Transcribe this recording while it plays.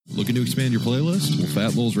Looking to expand your playlist? Well,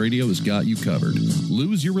 Fat Lowell's Radio has got you covered.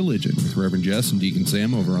 Lose your religion with Reverend Jess and Deacon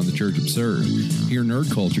Sam over on The Church Absurd. Hear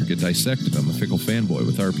nerd culture get dissected on The Fickle Fanboy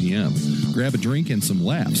with RPM. Grab a drink and some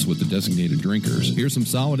laughs with the designated drinkers. Hear some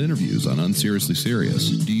solid interviews on Unseriously Serious.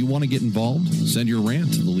 Do you want to get involved? Send your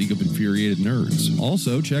rant to the League of Infuriated Nerds.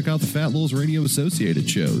 Also, check out the Fat Lowell's Radio Associated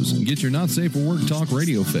shows and get your not safe for work talk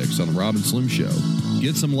radio fix on The Rob and Slim Show.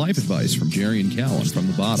 Get some life advice from Jerry and Callan from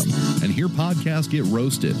the bottom, and hear podcasts get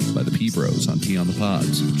roasted by the P-Bros on Pee on the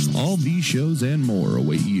Pods. All these shows and more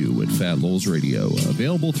await you at Fat Lowell's Radio,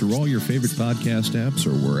 available through all your favorite podcast apps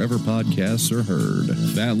or wherever podcasts are heard.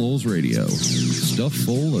 Fat Lowell's Radio, stuff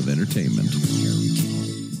full of entertainment.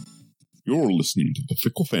 You're listening to The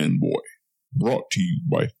Fickle Fanboy, brought to you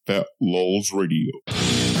by Fat Lowell's Radio.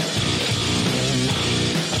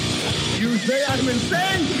 You say I'm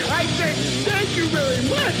insane? I say thank you very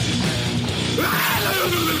much!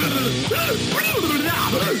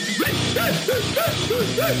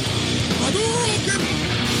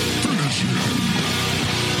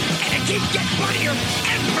 And it keeps getting funnier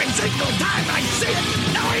every single time I see it.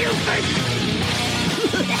 Now what do you think?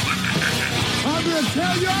 I'm gonna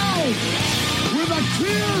tell y'all with a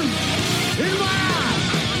tear in my eye.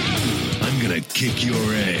 I'm gonna kick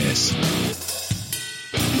your ass.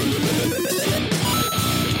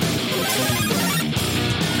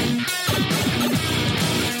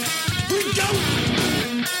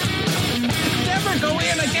 Never go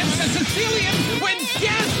in against a Sicilian when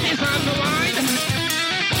death is on the line.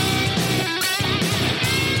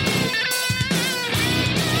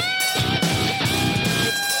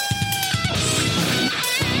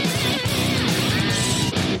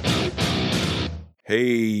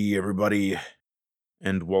 Hey, everybody,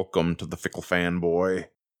 and welcome to the Fickle Fanboy.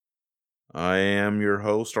 I am your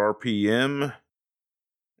host, RPM,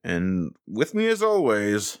 and with me, as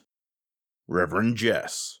always, Reverend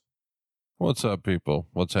Jess. What's up, people?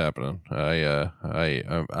 What's happening? I'm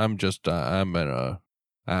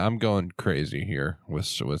going crazy here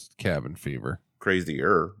with cabin fever.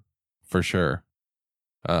 Crazier. For sure.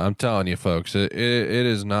 I'm telling you, folks, it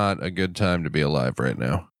is not a good time to be alive right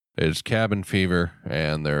now. It's cabin fever,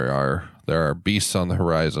 and there are beasts on the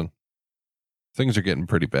horizon. Things are getting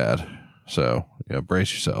pretty bad. So,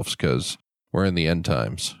 brace yourselves, because we're in the end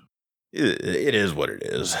times. It is what it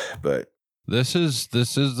is, but This is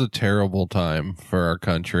the terrible time for our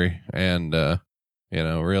country, and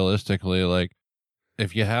realistically, like,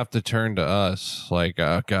 if you have to turn to us, like,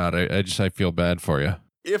 God, I feel bad for you.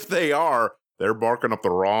 if they are, they're barking up the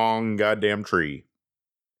wrong goddamn tree.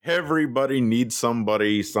 Everybody needs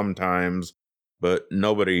somebody sometimes, but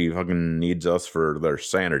nobody fucking needs us for their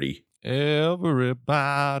sanity.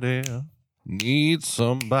 Everybody needs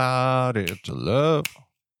somebody to love.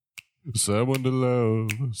 Someone to love,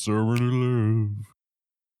 someone to love.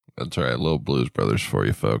 That's right, little Blues Brothers for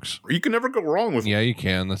you folks. You can never go wrong with. Yeah, you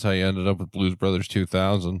can. That's how you ended up with Blues Brothers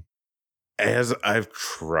 2000. As I've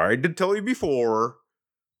tried to tell you before,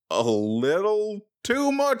 a little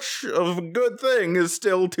too much of a good thing is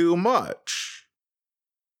still too much.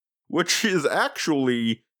 Which is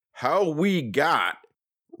actually how we got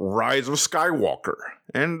Rise of Skywalker.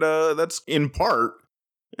 And that's in part,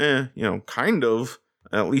 kind of,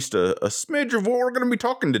 at least a smidge of what we're going to be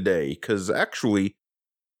talking today. Because actually,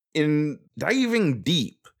 in diving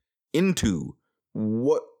deep into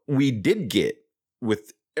what we did get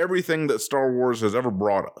with everything that Star Wars has ever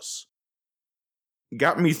brought us,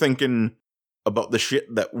 got me thinking about the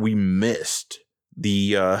shit that we missed,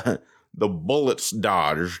 the bullets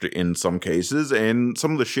dodged in some cases, and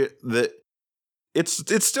some of the shit that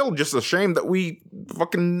it's still just a shame that we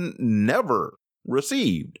fucking never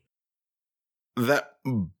received. That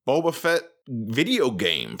Boba Fett video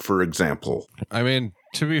game, for example. I mean,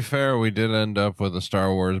 to be fair, we did end up with a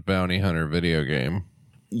Star Wars Bounty Hunter video game.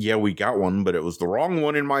 Yeah, we got one, but it was the wrong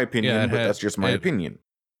one in my opinion, that's just my opinion.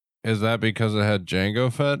 Is that because it had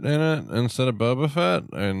Jango Fett in it instead of Boba Fett?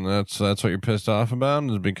 And that's what you're pissed off about?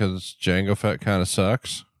 Is because Jango Fett kind of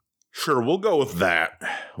sucks? Sure, we'll go with that.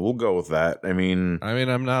 I mean,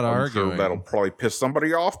 I'm not arguing. Sure that'll probably piss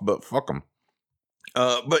somebody off, but fuck them.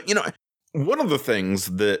 But, one of the things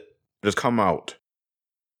that has come out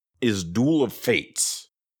is Duel of Fates,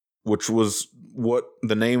 which was what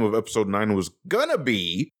the name of episode 9 was gonna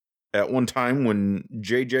be at one time when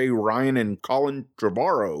J.J. Ryan and Colin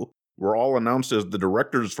Trevorrow were all announced as the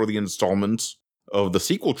directors for the installments of the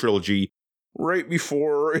sequel trilogy, right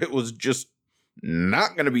before it was just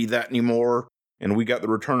not going to be that anymore, and we got the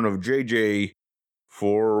return of J.J.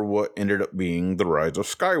 for what ended up being The Rise of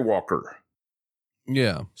Skywalker.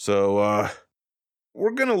 Yeah. So,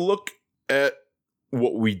 we're going to look at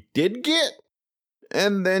what we did get,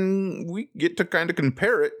 And then we get to kind of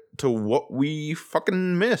compare it to what we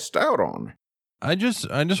fucking missed out on. I just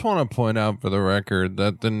want to point out for the record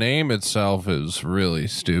that the name itself is really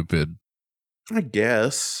stupid. I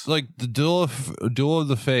guess. Like the Duel of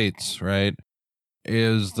the Fates, right?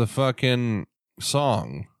 Is the fucking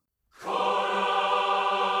song.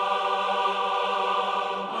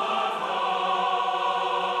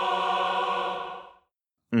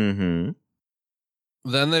 Mm-hmm.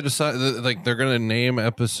 Then they decide that, like, they're gonna name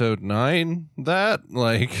episode 9 that.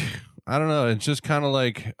 Like, I don't know. It's just kind of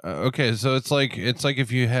like, okay, so it's like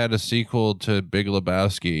if you had a sequel to Big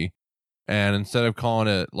Lebowski, and instead of calling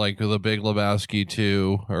it like The Big Lebowski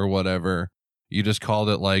 2 or whatever, you just called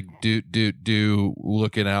it like do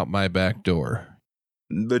looking out my back door.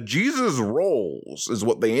 The Jesus Rolls is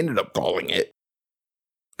what they ended up calling it.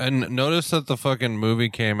 And notice that the fucking movie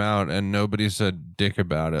came out and nobody said dick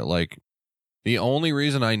about it. Like, the only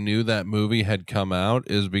reason I knew that movie had come out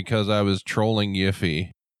is because I was trolling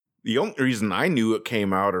Yiffy. The only reason I knew it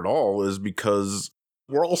came out at all is because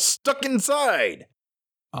we're all stuck inside.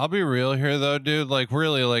 I'll be real here though, dude. Like,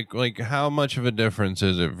 really, like how much of a difference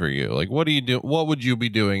is it for you? Like, what do you do? What would you be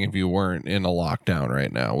doing if you weren't in a lockdown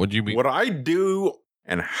right now? Would you be? What I do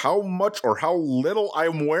and how much or how little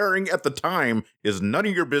I'm wearing at the time is none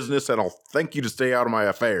of your business, and I'll thank you to stay out of my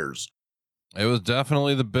affairs. It was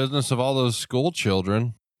definitely the business of all those school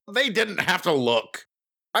children. They didn't have to look.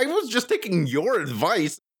 I was just taking your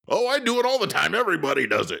advice. Oh, I do it all the time. Everybody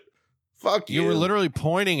does it. Fuck you. You were literally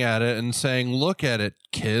pointing at it and saying, look at it,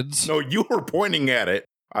 kids. No, you were pointing at it.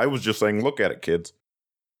 I was just saying, look at it, kids.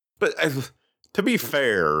 But to be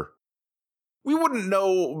fair, we wouldn't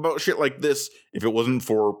know about shit like this if it wasn't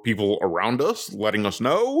for people around us letting us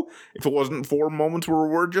know, if it wasn't for moments where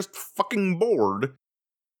we're just fucking bored.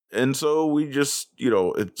 And so we just,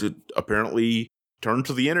 it apparently turned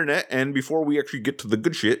to the internet, and before we actually get to the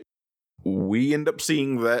good shit, we end up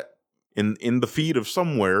seeing that in the feed of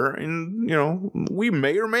somewhere, and, we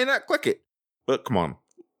may or may not click it. But come on.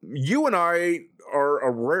 You and I are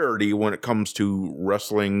a rarity when it comes to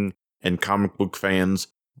wrestling and comic book fans.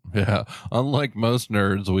 Yeah, unlike most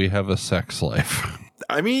nerds, we have a sex life.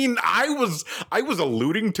 I mean, I was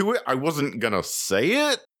alluding to it. I wasn't gonna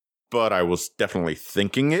say it, but I was definitely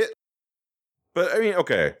thinking it. But I mean,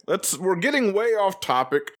 okay, we're getting way off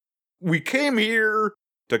topic. We came here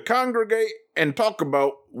to congregate and talk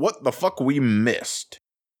about what the fuck we missed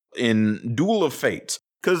in Duel of Fates.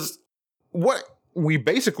 Because what we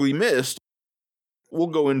basically missed, we'll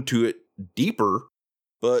go into it deeper,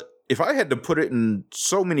 but if I had to put it in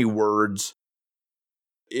so many words,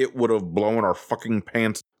 it would have blown our fucking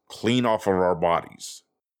pants clean off of our bodies.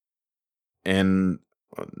 And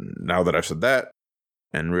now that I've said that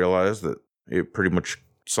and realized that it pretty much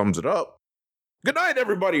sums it up, good night,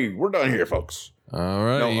 everybody. We're done here, folks. All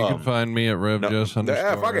right, you can find me at RevJust_.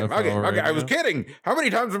 Okay, I was kidding. How many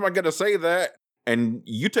times am I going to say that? And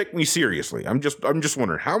you take me seriously. I'm just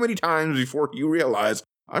wondering how many times before you realize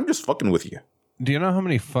I'm just fucking with you. Do you know how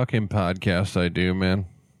many fucking podcasts I do, man?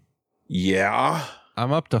 Yeah.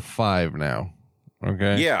 I'm up to 5 now.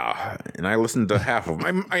 Okay. Yeah, and I listen to half of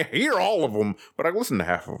them. I hear all of them, but I listen to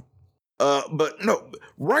half of them. But no,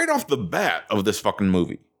 right off the bat of this fucking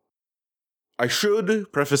movie, I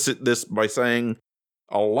should preface this by saying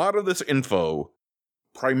a lot of this info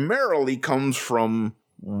primarily comes from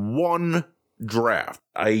one draft.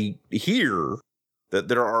 I hear that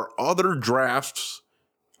there are other drafts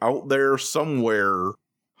out there somewhere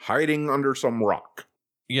hiding under some rock.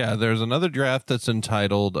 Yeah, there's another draft that's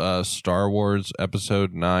entitled Star Wars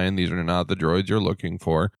Episode 9. These are not the droids you're looking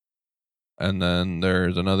for. And then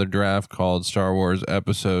there's another draft called Star Wars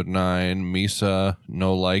Episode 9, Misa,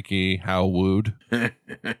 No Likey, How Wooed.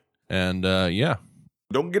 And yeah.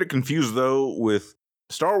 Don't get it confused, though, with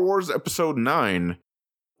Star Wars Episode 9.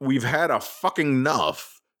 We've had a fucking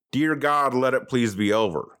enough. Dear God, let it please be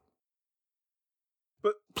over.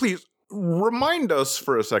 But please, remind us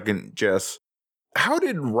for a second, Jess, how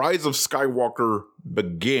did Rise of Skywalker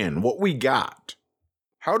begin? What we got?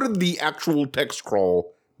 How did the actual text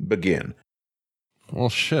crawl begin? Well,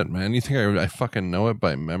 shit, man. You think I fucking know it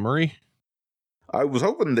by memory? I was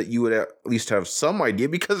hoping that you would at least have some idea,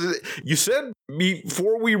 because you said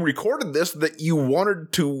before we recorded this that you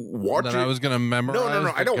wanted to watch it. I was going to memorize.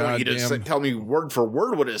 No. I don't want you to tell me word for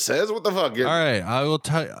word what it says. What the fuck? All right, I will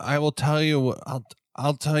tell you.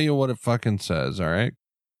 I'll tell you what it fucking says. All right.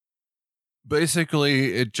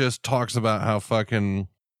 Basically, it just talks about how fucking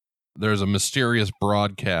there's a mysterious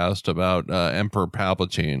broadcast about Emperor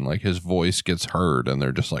Palpatine. Like, his voice gets heard, and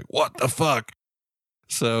they're just like, "What the fuck?"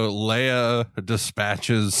 So Leia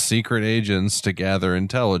dispatches secret agents to gather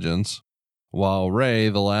intelligence while Rey,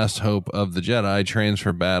 the last hope of the Jedi, trains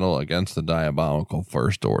for battle against the diabolical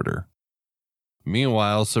First Order.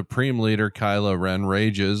 Meanwhile, Supreme Leader Kylo Ren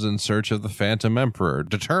rages in search of the Phantom Emperor,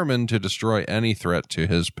 determined to destroy any threat to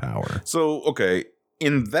his power. So, okay,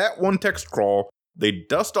 in that one text crawl, they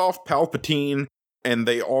dust off Palpatine, and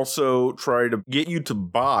they also try to get you to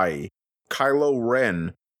buy Kylo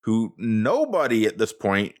Ren, who nobody at this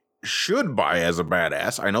point should buy as a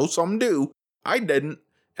badass. I know some do. I didn't,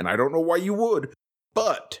 and I don't know why you would.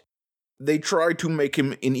 But they try to make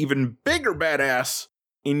him an even bigger badass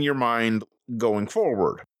in your mind going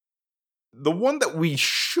forward. The one that we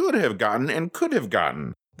should have gotten and could have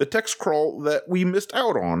gotten, the text crawl that we missed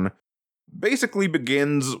out on, basically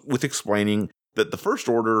begins with explaining that the First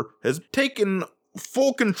Order has taken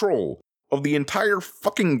full control of the entire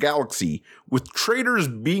fucking galaxy, with traitors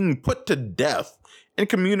being put to death and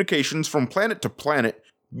communications from planet to planet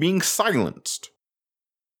being silenced.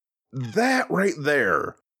 That right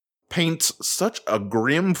there paints such a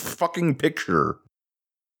grim fucking picture.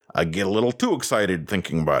 I get a little too excited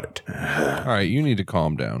thinking about it. All right, you need to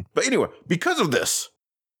calm down. But anyway, because of this,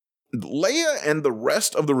 Leia and the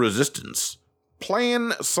rest of the Resistance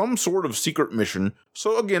plan some sort of secret mission.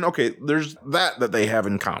 So again, okay, there's that they have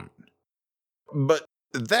in common. But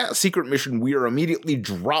that secret mission we are immediately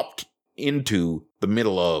dropped into the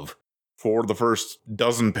middle of for the first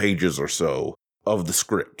dozen pages or so of the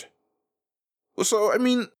script. So, I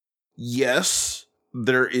mean, yes,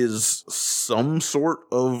 there is some sort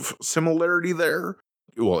of similarity there.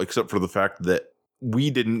 Well, except for the fact that we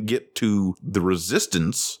didn't get to the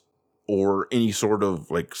Resistance or any sort of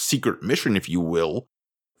like secret mission, if you will,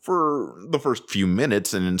 for the first few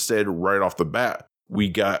minutes. And instead, right off the bat, we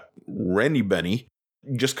got Rennie Benny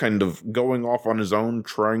just kind of going off on his own,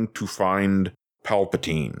 trying to find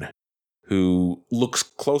Palpatine, who looks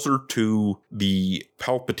closer to the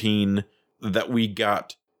Palpatine that we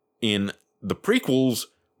got in the prequels,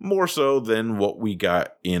 more so than what we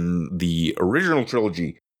got in the original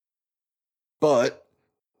trilogy. But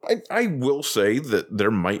I will say that there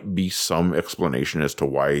might be some explanation as to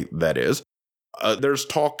why that is. There's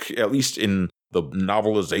talk, at least in the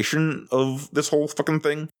novelization of this whole fucking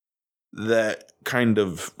thing, that kind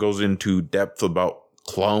of goes into depth about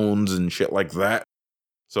clones and shit like that.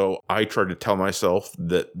 So I try to tell myself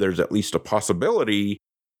that there's at least a possibility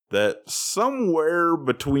that somewhere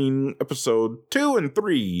between episode 2 and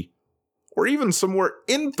 3, or even somewhere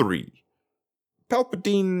in 3,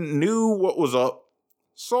 Palpatine knew what was up,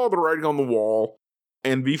 saw the writing on the wall,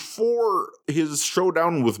 and before his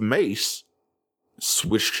showdown with Mace,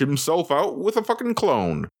 switched himself out with a fucking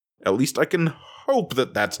clone. At least I can hope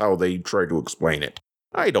that that's how they try to explain it.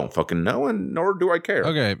 I don't fucking know, and nor do I care.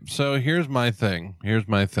 Okay, so here's my thing.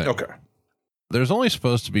 Okay. There's only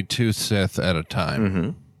supposed to be 2 Sith at a time. Mm-hmm.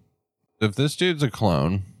 If this dude's a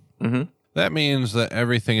clone, that means that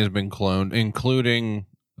everything has been cloned, including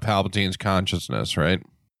Palpatine's consciousness, right?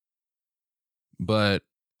 But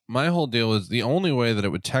my whole deal is the only way that it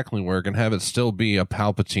would technically work and have it still be a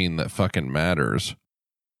Palpatine that fucking matters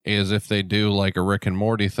is if they do like a Rick and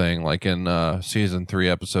Morty thing, like in season 3,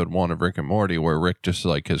 episode 1 of Rick and Morty, where Rick just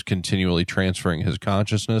like is continually transferring his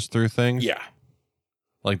consciousness through things. Yeah.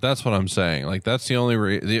 Like, that's what I'm saying. Like, that's the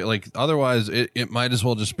only like, otherwise it might as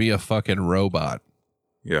well just be a fucking robot.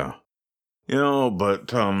 Yeah. You know,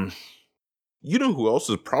 but, you know who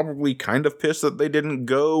else is probably kind of pissed that they didn't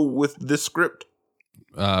go with this script?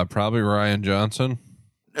 Probably Rian Johnson.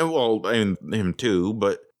 Well, and him too,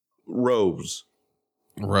 but Rose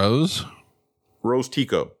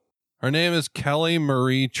Tico. Her name is Kelly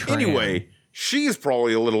Marie Tran. Anyway, she's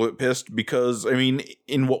probably a little bit pissed because, I mean,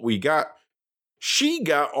 in what we got, she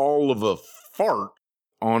got all of a fart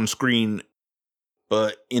on screen,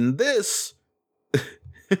 but in this,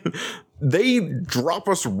 they drop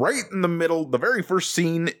us right in the middle. The very first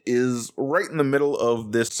scene is right in the middle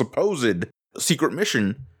of this supposed secret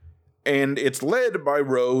mission, and it's led by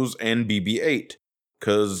Rose and BB-8,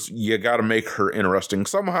 because you gotta make her interesting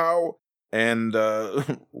somehow, and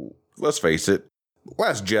let's face it,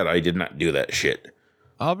 Last Jedi did not do that shit.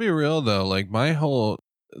 I'll be real, though, like,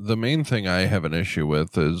 the main thing I have an issue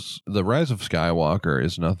with is the Rise of Skywalker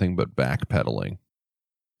is nothing but backpedaling.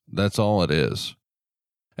 That's all it is.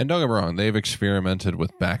 And don't get me wrong, they've experimented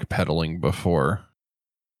with backpedaling before.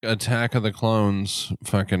 Attack of the Clones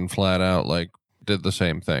fucking flat out, like, did the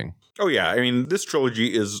same thing. Oh yeah, I mean, this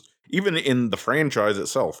trilogy is, even in the franchise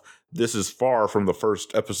itself, this is far from the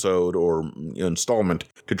first episode or installment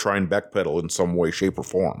to try and backpedal in some way, shape, or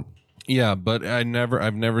form. Yeah, but I've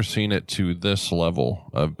never seen it to this level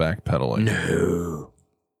of backpedaling. No.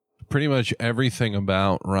 Pretty much everything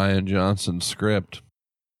about Rian Johnson's script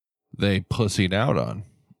they pussied out on.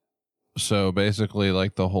 So basically,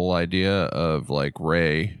 like, the whole idea of, like,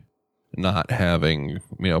 Rey not having,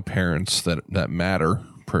 parents that matter,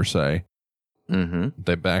 per se,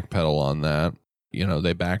 they backpedal on that.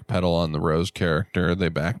 They backpedal on the Rose character. They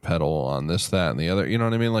backpedal on this, that, and the other. You know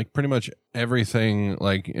what I mean? Like, pretty much everything,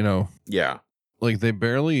 like, Yeah. Like, they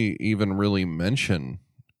barely even really mention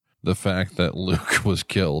the fact that Luke was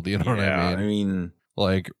killed. You know what I mean?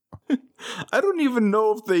 Like, I don't even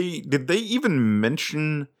know if did they even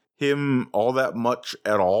mention him all that much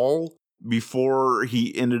at all before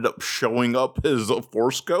he ended up showing up as a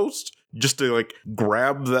Force ghost just to, like,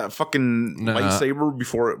 grab that fucking lightsaber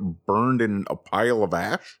before it burned in a pile of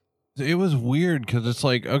ash. It was weird because it's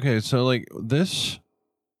like, okay, so, like, this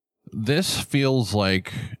feels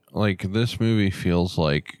like this movie feels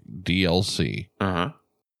like DLC.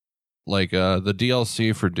 Like the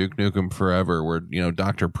DLC for Duke Nukem Forever, where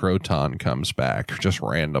Dr. Proton comes back just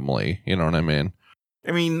randomly. You know what I mean?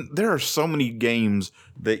 I mean, there are so many games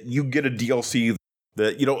that you get a DLC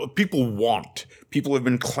that people want. People have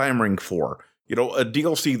been clamoring for. A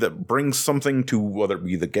DLC that brings something to, whether it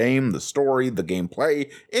be the game, the story, the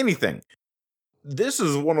gameplay, anything. This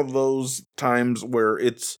is one of those times where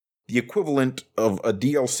it's the equivalent of a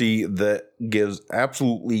DLC that gives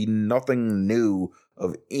absolutely nothing new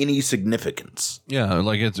of any significance. Yeah,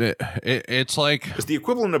 like it's like it's the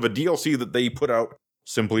equivalent of a DLC that they put out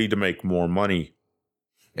simply to make more money.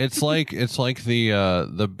 It's like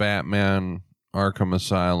the Batman Arkham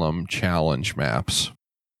Asylum challenge maps.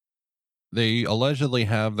 They allegedly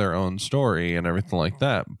have their own story and everything like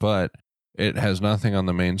that, but it has nothing on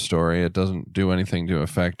the main story. It doesn't do anything to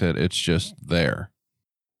affect it. It's just there.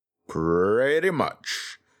 Pretty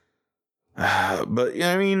much. But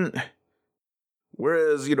yeah, I mean,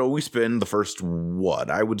 whereas, we spend the first,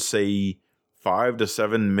 I would say 5 to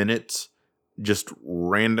 7 minutes just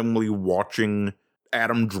randomly watching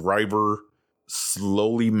Adam Driver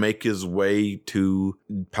slowly make his way to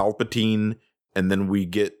Palpatine, and then we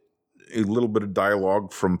get a little bit of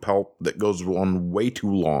dialogue from Palp that goes on way too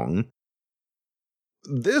long.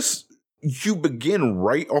 This, you begin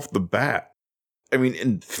right off the bat. I mean,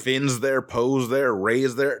 and Finn's there, Poe's there, Rey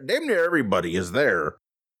is there, damn near everybody is there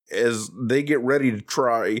as they get ready to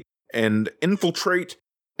try and infiltrate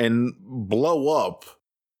and blow up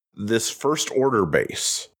this First Order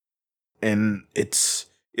base. And it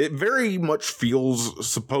very much feels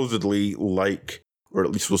supposedly like, or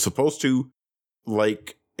at least was supposed to,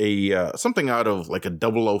 like a something out of like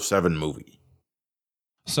a 007 movie.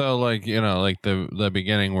 So, like, like the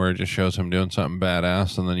beginning where it just shows him doing something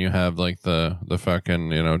badass, and then you have like the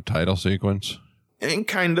fucking title sequence. And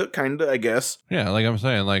kinda, I guess. Yeah, like I'm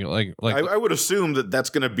saying, like I would assume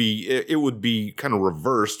that's gonna be it would be kind of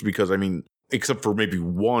reversed, because I mean, except for maybe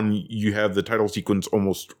one, you have the title sequence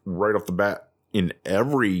almost right off the bat in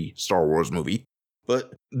every Star Wars movie.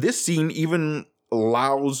 But this scene even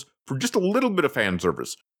allows for just a little bit of fan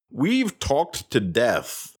service. We've talked to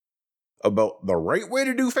death about the right way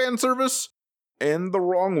to do fan service and the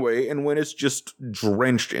wrong way, and when it's just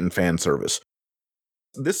drenched in fan service.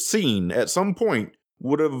 This scene, at some point,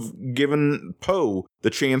 would have given Poe the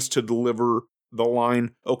chance to deliver the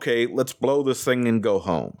line, okay, let's blow this thing and go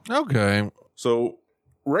home. Okay. So,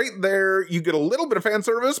 right there, you get a little bit of fan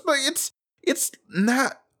service, but it's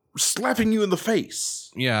not slapping you in the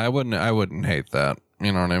face. Yeah, I wouldn't hate that.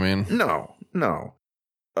 You know what I mean? No.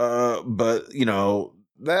 But,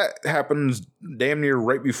 that happens damn near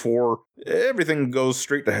right before everything goes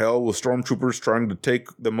straight to hell with stormtroopers trying to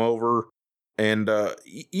take them over. And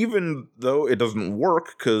even though it doesn't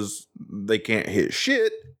work because they can't hit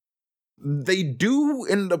shit, they do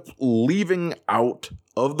end up leaving out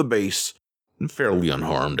of the base fairly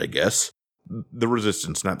unharmed, I guess. The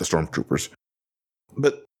Resistance, not the stormtroopers.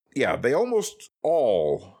 But yeah, they almost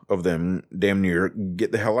all of them damn near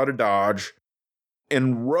get the hell out of Dodge.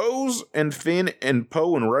 And Rose and Finn and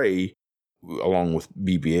Poe and Rey, along with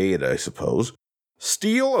BB-8, I suppose,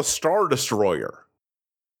 steal a Star Destroyer.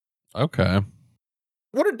 Okay.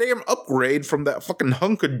 What a damn upgrade from that fucking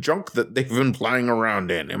hunk of junk that they've been flying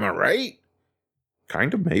around in, am I right?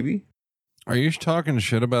 Kind of, maybe. Are you talking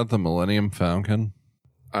shit about the Millennium Falcon?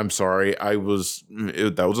 I'm sorry, that was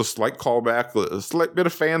a slight callback, a slight bit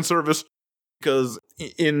of fan service, because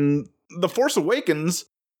in The Force Awakens,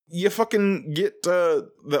 you fucking get the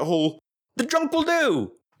junk will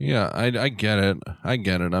do. Yeah, I get it.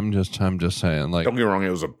 I'm just saying, like, don't get me wrong, it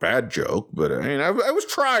was a bad joke, but I mean, I was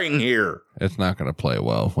trying here. It's not going to play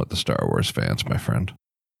well with the Star Wars fans, my friend.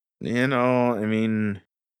 I mean,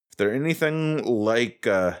 if they're anything like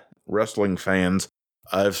wrestling fans,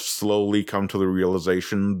 I've slowly come to the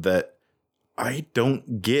realization that I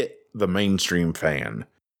don't get the mainstream fan.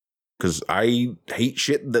 Because I hate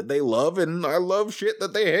shit that they love, and I love shit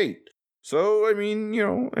that they hate. So,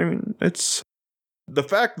 it's the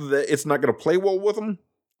fact that it's not going to play well with them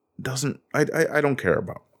I don't care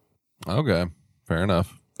about. Okay, fair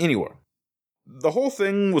enough. Anyway, the whole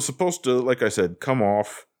thing was supposed to, like I said, come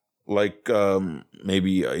off like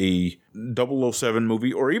maybe a 007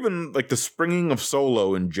 movie, or even like the springing of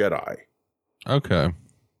Solo in Jedi. Okay.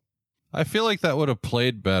 I feel like that would have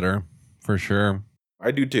played better, for sure.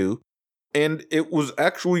 I do too. And it was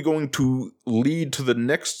actually going to lead to the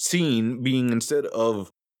next scene being, instead of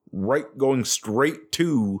going straight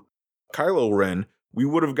to Kylo Ren, we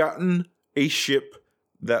would have gotten a ship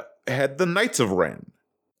that had the Knights of Ren.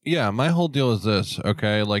 Yeah, my whole deal is this,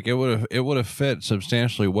 okay? Like, it would have fit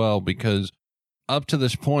substantially well, because up to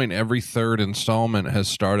this point, every third installment has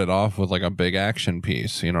started off with like a big action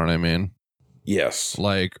piece. You know what I mean? Yes.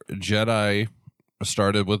 Like, Jedi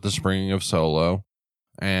started with the springing of Solo,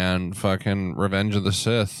 and fucking Revenge of the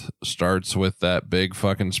Sith starts with that big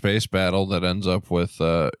fucking space battle that ends up with,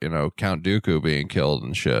 Count Dooku being killed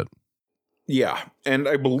and shit. Yeah, and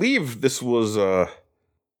I believe this was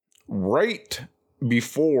right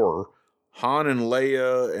before Han and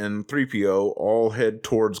Leia and 3PO all head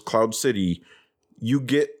towards Cloud City. You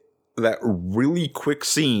get that really quick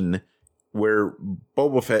scene where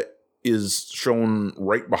Boba Fett is shown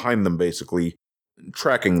right behind them, basically,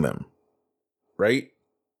 tracking them, right?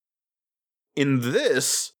 In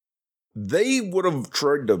this, they would have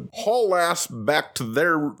tried to haul ass back to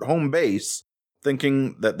their home base,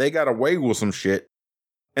 thinking that they got away with some shit,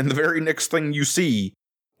 and the very next thing you see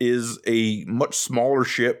is a much smaller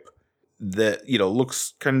ship that,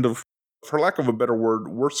 looks kind of, for lack of a better word,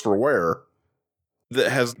 worse for wear,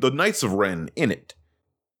 that has the Knights of Ren in it,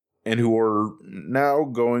 and who are now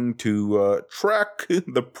going to track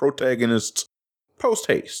the protagonists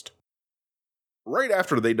post-haste. Right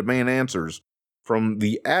after they demand answers from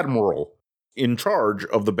the admiral in charge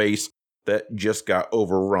of the base that just got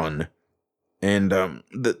overrun. And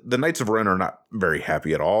the Knights of Ren are not very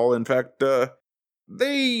happy at all. In fact,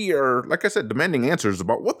 they are, like I said, demanding answers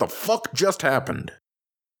about what the fuck just happened.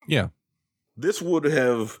 Yeah. This would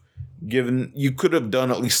have you could have done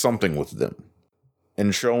at least something with them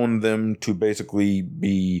and shown them to basically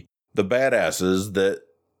be the badasses that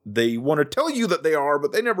they want to tell you that they are,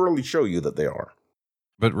 but they never really show you that they are.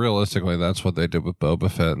 But realistically, that's what they did with Boba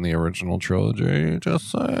Fett in the original trilogy.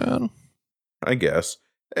 Just saying. I guess.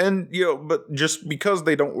 And, but just because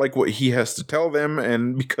they don't like what he has to tell them,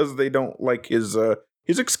 and because they don't like his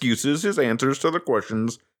excuses, his answers to the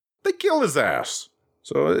questions, they kill his ass.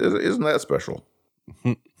 So isn't that special?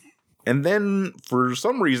 And then, for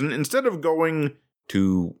some reason, instead of going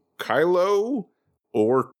to Kylo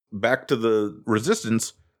or back to the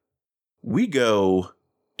Resistance, we go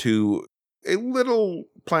to a little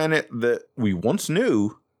planet that we once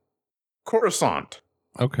knew, Coruscant.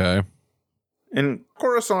 Okay. And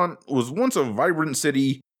Coruscant was once a vibrant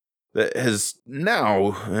city that has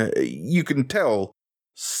now, you can tell,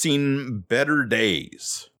 seen better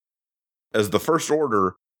days, as the First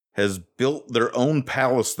Order has built their own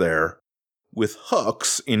palace there with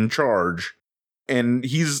Hux in charge, and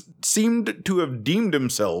he's seemed to have deemed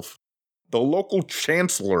himself the local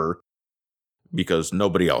chancellor because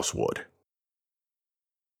nobody else would.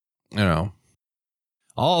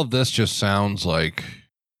 All of this just sounds like,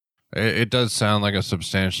 it does sound like a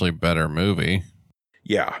substantially better movie.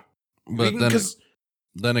 Yeah. But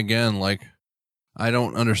then again, like, I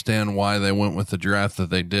don't understand why they went with the draft that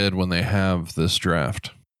they did when they have this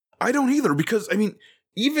draft. I don't either, because,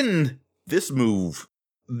 even this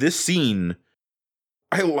scene,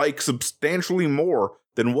 I like substantially more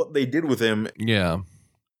than what they did with him. Yeah.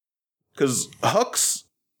 Because Hux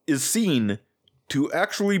is seen to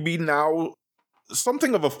actually be now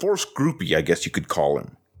something of a Force groupie, I guess you could call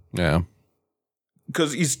him. Yeah.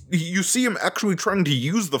 Because you see him actually trying to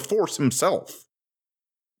use the Force himself.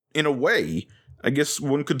 In a way, I guess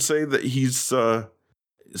one could say that he's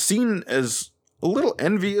seen as a little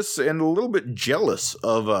envious and a little bit jealous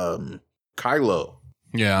of Kylo.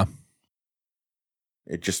 Yeah.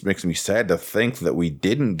 It just makes me sad to think that we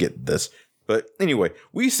didn't get this. But anyway,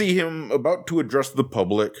 we see him about to address the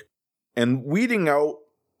public and weeding out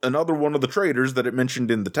another one of the traitors that it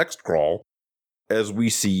mentioned in the text crawl, as we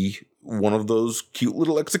see one of those cute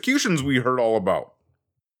little executions we heard all about.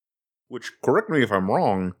 Which, correct me if I'm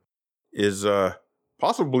wrong, is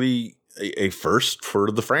possibly a first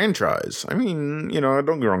for the franchise. Don't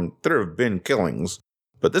get me wrong, there have been killings,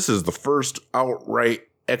 but this is the first outright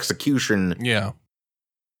execution. Yeah.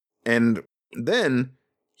 And then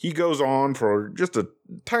he goes on for just a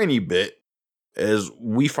tiny bit as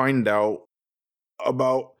we find out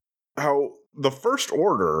about how the First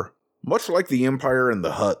Order, much like the Empire and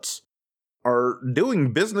the Hutts, are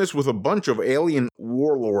doing business with a bunch of alien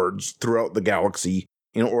warlords throughout the galaxy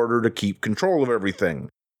in order to keep control of everything.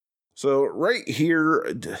 So right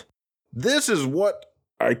here, this is what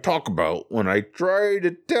I talk about when I try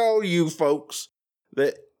to tell you folks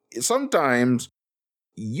that sometimes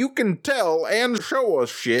you can tell and show us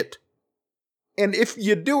shit, and if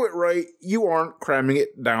you do it right, you aren't cramming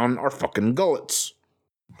it down our fucking gullets.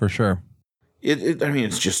 For sure.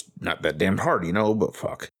 It's just not that damn hard, but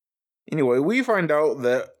fuck. Anyway, we find out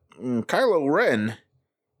that Kylo Ren,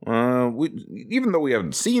 even though we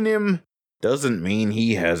haven't seen him, doesn't mean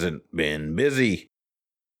he hasn't been busy.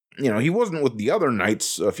 He wasn't with the other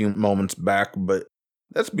knights a few moments back, but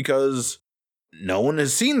that's because no one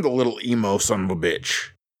has seen the little emo son of a bitch.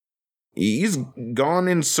 He's gone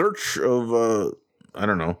in search of,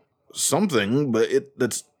 something, but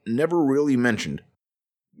that's never really mentioned.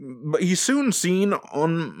 But he's soon seen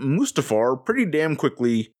on Mustafar pretty damn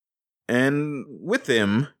quickly, and with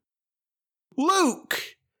him, Luke!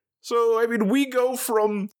 So, we go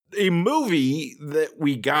from a movie that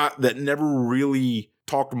we got that never really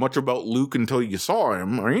talked much about Luke until you saw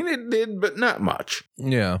him. It did, but not much.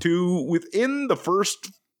 Yeah. To within the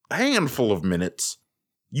first handful of minutes,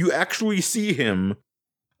 you actually see him,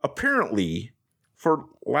 apparently, for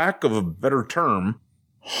lack of a better term,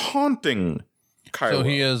 haunting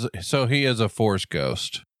Kylo. So he is a Force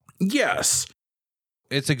ghost. Yes.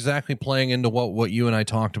 It's exactly playing into what you and I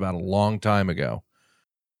talked about a long time ago.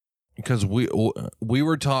 Because we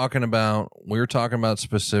were talking about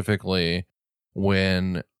specifically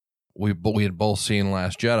when we had both seen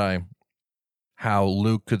Last Jedi, how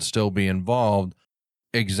Luke could still be involved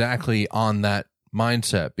exactly on that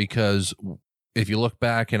mindset. Because if you look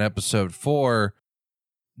back in episode 4,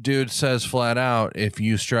 dude says flat out, if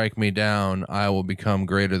you strike me down, I will become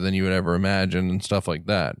greater than you would ever imagine, and stuff like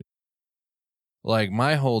that. Like,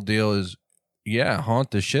 my whole deal is,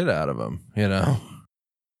 haunt the shit out of him,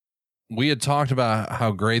 We had talked about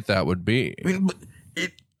how great that would be.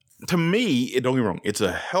 To me, don't get me wrong, it's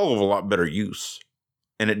a hell of a lot better use.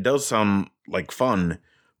 And it does sound like fun,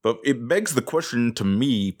 but it begs the question to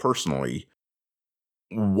me personally,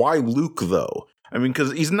 why Luke though?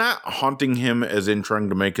 Because he's not haunting him as in trying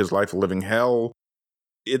to make his life a living hell.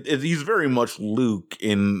 He's very much Luke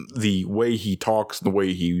in the way he talks, the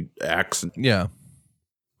way he acts. Yeah.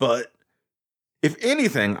 But if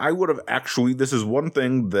anything, I would have this is one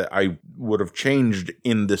thing that I would have changed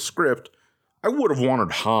in this script. I would have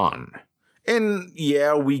wanted Han. And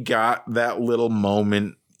yeah, we got that little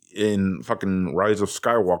moment in fucking Rise of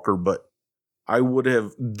Skywalker, but I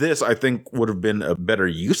think would have been a better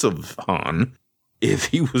use of Han if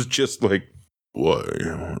he was just like, what,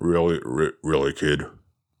 really, kid?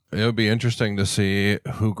 It would be interesting to see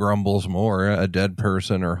who grumbles more, a dead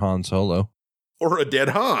person or Han Solo. Or a dead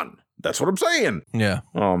Han. That's what I'm saying. Yeah.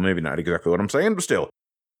 Oh, maybe not exactly what I'm saying, but still.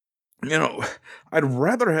 I'd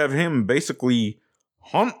rather have him basically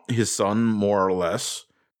haunt his son, more or less,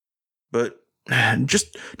 but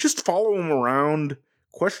just follow him around,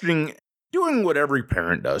 questioning, doing what every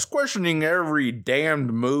parent does, questioning every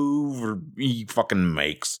damned move he fucking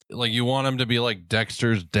makes. Like, you want him to be like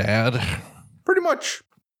Dexter's dad? Pretty much.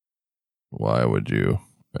 Why would you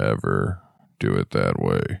ever do it that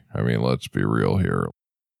way? Let's be real here.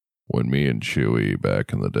 When me and Chewie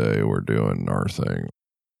back in the day were doing our thing,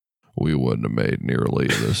 we wouldn't have made nearly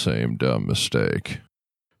the same dumb mistake.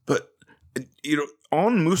 But,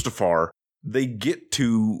 on Mustafar, they get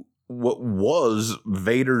to what was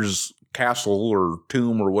Vader's castle or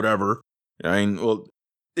tomb or whatever.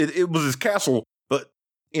 It was his castle, but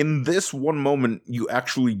in this one moment, you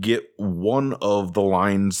actually get one of the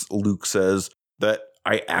lines Luke says that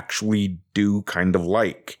I actually do kind of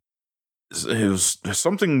like. It was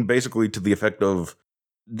something basically to the effect of,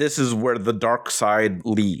 this is where the dark side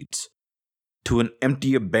leads, to an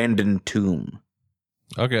empty, abandoned tomb.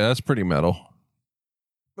 Okay, that's pretty metal.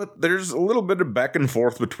 But there's a little bit of back and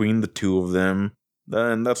forth between the two of them,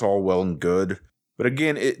 and that's all well and good. But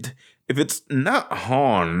again, if it's not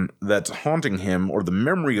Han that's haunting him, or the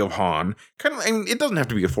memory of Han, it doesn't have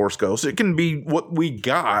to be a Force ghost. It can be what we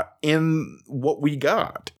got in what we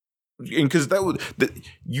got. Because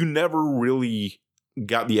you never really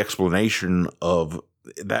got the explanation of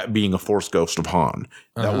that being a Force ghost of Han.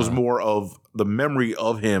 That was more of the memory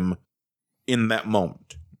of him in that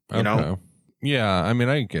moment. You know? Yeah,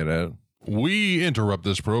 I get it. We interrupt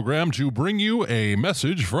this program to bring you a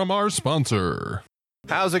message from our sponsor.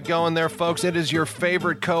 How's it going there, folks? It is your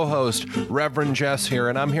favorite co-host, Reverend Jess here,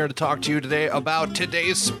 and I'm here to talk to you today about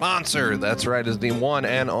today's sponsor. That's right, is the one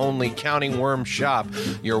and only Counting Worm Shop,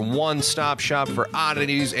 your one-stop shop for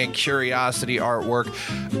oddities and curiosity artwork,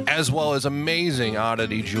 as well as amazing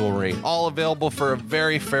oddity jewelry, all available for a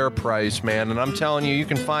very fair price, man. And I'm telling you, you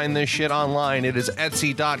can find this shit online. It is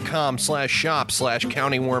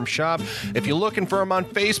etsy.com/shop/Counting Worm Shop. If you're looking for them on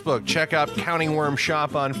Facebook, check out Counting Worm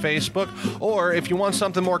Shop on Facebook, or if you want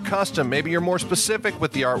something more custom, maybe you're more specific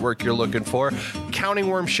with the artwork you're looking for,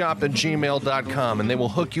 countingwormshop@gmail.com, and they will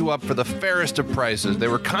hook you up for the fairest of prices. They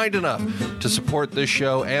were kind enough to support this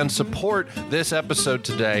show and support this episode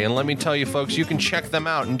today, and let me tell you, folks, you can check them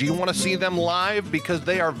out. And do you want to see them live? Because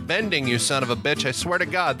they are vending, you son of a bitch. I swear to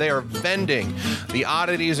God, they are vending the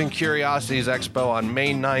Oddities and Curiosities Expo on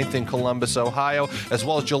May 9th in Columbus, Ohio, as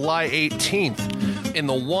well as July 18th in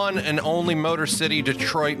the one and only Motor City,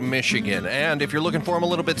 Detroit, Michigan. And if you're looking for them a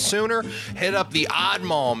little bit sooner, hit up the Odd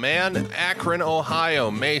Mall, man, Akron, Ohio,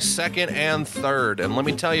 May 2nd and 3rd. And let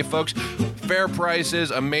me tell you, folks, fair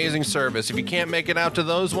prices, amazing service. If you can't make it out to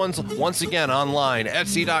those ones, once again, online,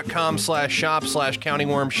 etsy.com/shop/Counting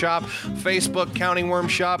Worm Shop, Facebook Counting Worm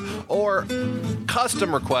Shop, or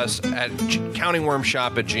custom requests at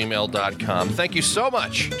countingwormshop@gmail.com. Thank you so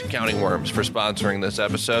much to Counting Worms for sponsoring this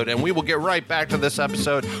episode, and we will get right back to this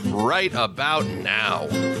episode right about now.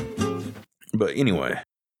 But anyway,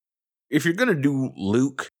 if you're gonna do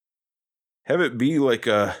Luke, have it be like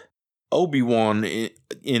a Obi-Wan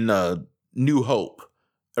in New Hope,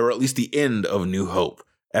 or at least the end of New Hope,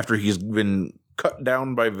 after he's been cut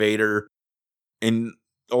down by Vader, and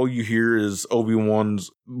all you hear is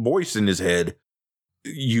Obi-Wan's voice in his head,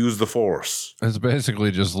 use the Force. It's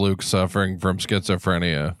basically just Luke suffering from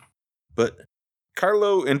schizophrenia. But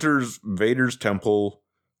Kylo enters Vader's temple,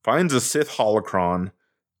 finds a Sith holocron,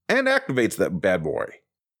 and activates that bad boy.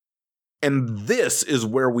 And this is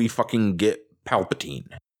where we fucking get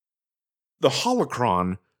Palpatine. The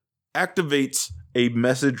holocron activates a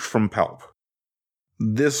message from Palp.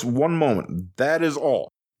 This one moment, that is all.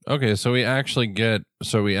 Okay, so we actually get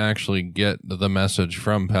the message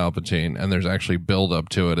from Palpatine, and there's actually build up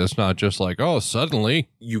to it. It's not just like, oh, suddenly.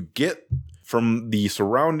 You get from the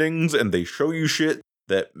surroundings, and they show you shit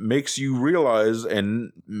that makes you realize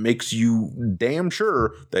and makes you damn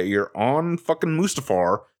sure that you're on fucking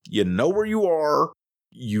Mustafar. You know where you are.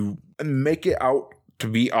 You make it out to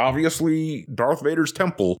be obviously Darth Vader's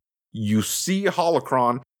temple. You see a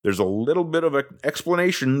holocron. There's a little bit of an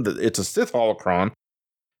explanation that it's a Sith holocron.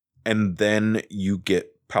 And then you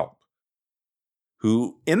get Palp,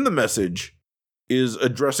 who in the message is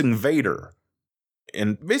addressing Vader.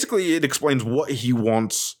 And basically it explains what he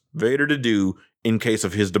wants Vader to do in case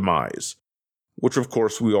of his demise, which of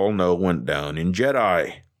course we all know went down in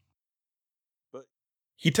Jedi. But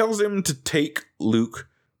he tells him to take Luke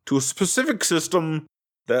to a specific system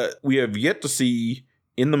that we have yet to see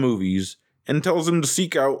in the movies, and tells him to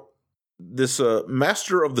seek out this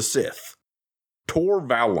Master of the Sith, Tor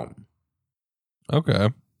Valum. Okay.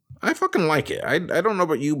 I fucking like it. I don't know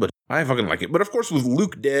about you, but I fucking like it. But of course, with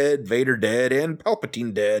Luke dead, Vader dead, and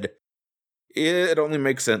Palpatine dead, it only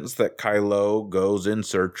makes sense that Kylo goes in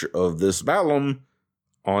search of this Valum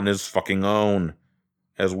on his fucking own,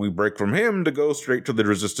 as we break from him to go straight to the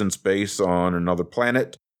Resistance base on another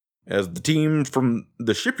planet, as the team from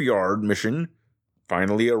the shipyard mission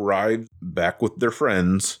finally arrive back with their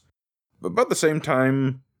friends. But about the same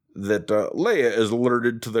time that Leia is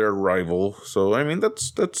alerted to their arrival, so I mean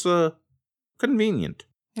that's convenient.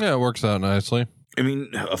 Yeah, it works out nicely. I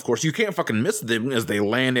mean, of course, you can't fucking miss them as they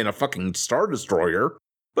land in a fucking Star Destroyer,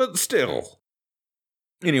 but still.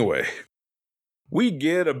 Anyway, we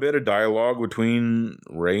get a bit of dialogue between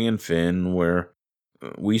Rey and Finn where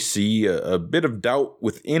we see a bit of doubt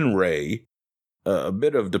within Rey, a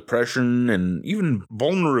bit of depression, and even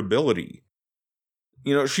vulnerability.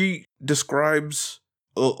 You know, she describes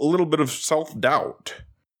a little bit of self-doubt.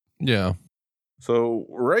 Yeah. So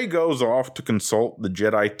Rey goes off to consult the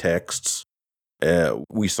Jedi texts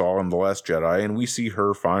we saw in The Last Jedi, and we see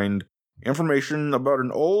her find information about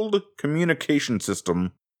an old communication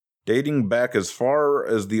system dating back as far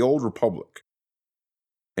as the Old Republic.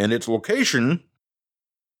 And its location,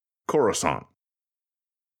 Coruscant.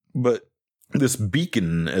 But this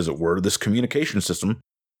beacon, as it were, this communication system,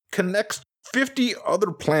 connects 50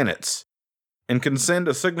 other planets and can send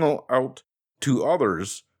a signal out to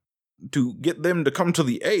others to get them to come to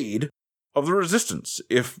the aid of the Resistance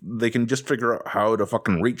if they can just figure out how to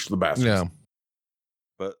fucking reach the bastards. Yeah.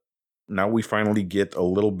 But now we finally get a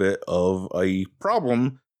little bit of a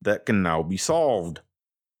problem that can now be solved.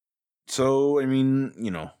 So, I mean,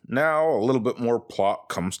 now a little bit more plot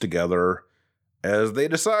comes together as they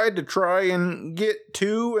decide to try and get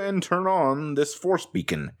to and turn on this force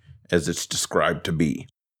beacon, as it's described to be.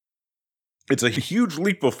 It's a huge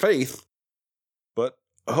leap of faith, but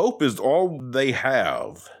hope is all they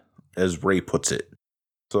have, as Ray puts it.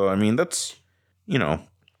 So, I mean, that's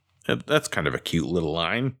kind of a cute little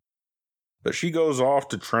line. But she goes off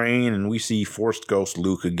to train, and we see Force Ghost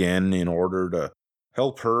Luke again in order to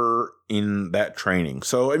help her in that training.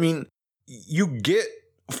 So, I mean, you get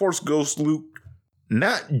Force Ghost Luke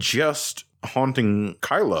not just haunting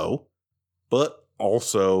Kylo, but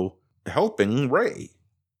also helping Rey.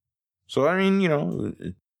 So, I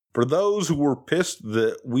mean, for those who were pissed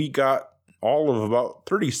that we got all of about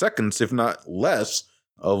 30 seconds, if not less,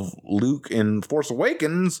 of Luke in Force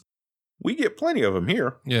Awakens, we get plenty of him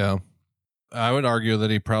here. Yeah. I would argue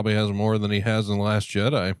that he probably has more than he has in The Last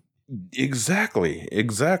Jedi.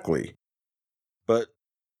 Exactly. But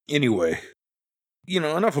anyway,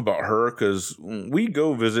 enough about her, because we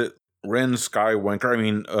go visit Ren Skywalker. I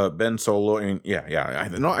mean, Ben Solo. And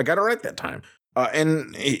I got it right that time.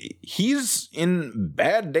 And he's in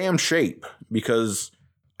bad damn shape, because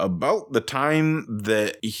about the time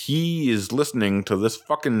that he is listening to this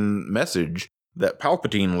fucking message that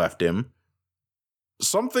Palpatine left him,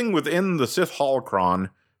 something within the Sith holocron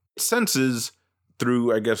senses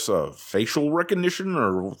through, I guess, facial recognition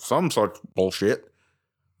or some such bullshit,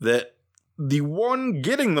 that the one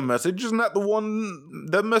getting the message is not the one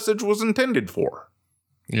the message was intended for.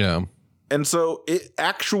 Yeah. And so it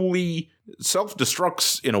actually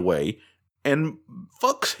self-destructs in a way and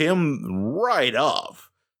fucks him right up.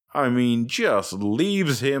 I mean, just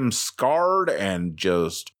leaves him scarred and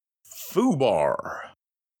just foobar.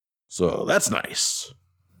 So that's nice.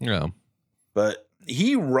 Yeah. But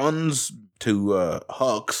he runs to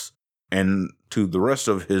Hux and to the rest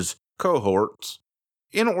of his cohorts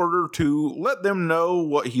in order to let them know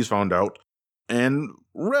what he's found out and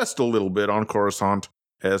rest a little bit on Coruscant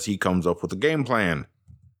as he comes up with a game plan.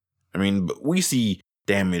 I mean, but we see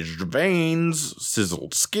damaged veins,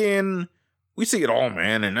 sizzled skin. We see it all,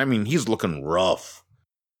 man. And I mean, he's looking rough.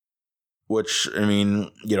 Which, I mean,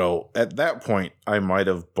 at that point, I might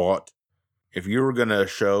have bought, if you were going to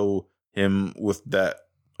show him with that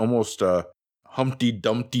almost Humpty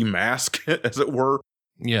Dumpty mask, as it were.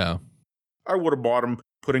 Yeah. I would have bought him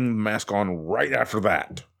putting the mask on right after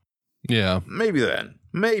that. Yeah. Maybe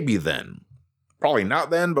then. Probably not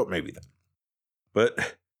then, but maybe then.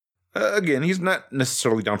 But again, he's not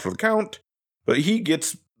necessarily down for the count, but he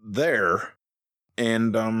gets there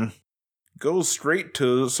and goes straight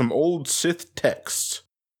to some old Sith texts.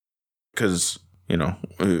 Because,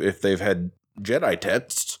 if they've had Jedi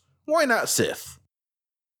texts, why not Sith?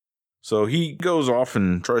 So he goes off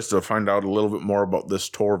and tries to find out a little bit more about this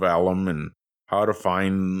Torvalum and how to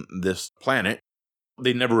find this planet.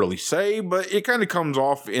 They never really say, but it kind of comes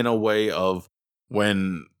off in a way of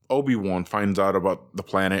when Obi-Wan finds out about the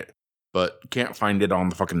planet, but can't find it on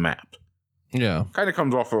the fucking map. Yeah. Kind of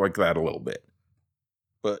comes off like that a little bit.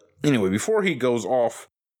 But anyway, before he goes off,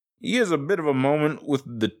 he has a bit of a moment with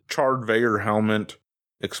the charred Vader helmet,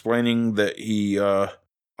 explaining that he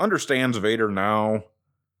understands Vader now,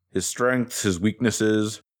 his strengths, his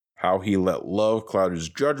weaknesses, how he let love cloud his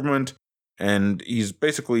judgment, and he's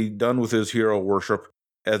basically done with his hero worship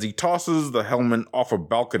as he tosses the helmet off a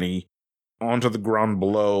balcony onto the ground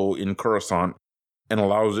below in Coruscant and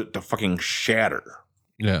allows it to fucking shatter.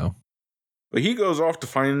 Yeah. But he goes off to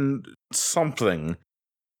find something.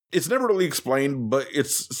 It's never really explained, but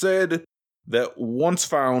it's said that once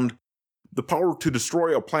found, the power to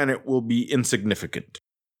destroy a planet will be insignificant.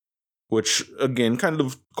 Which, again, kind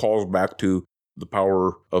of calls back to the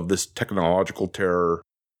power of this technological terror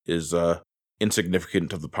is insignificant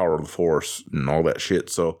to the power of the Force and all that shit.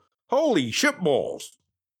 So, holy shitballs!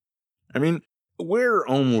 I mean, we're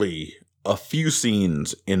only a few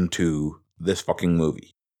scenes into this fucking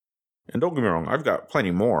movie. And don't get me wrong, I've got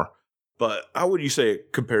plenty more. But how would you say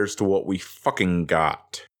it compares to what we fucking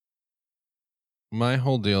got? My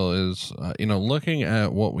whole deal is, looking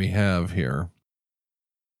at what we have here,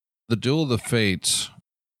 the Duel of the Fates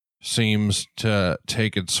seems to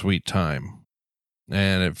take its sweet time.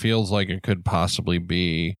 And it feels like it could possibly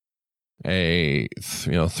be a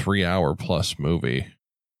 3-hour plus movie.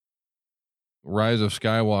 Rise of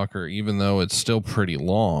Skywalker, even though it's still pretty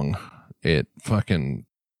long, the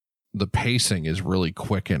pacing is really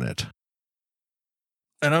quick in it.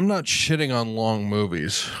 And I'm not shitting on long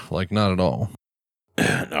movies, not at all.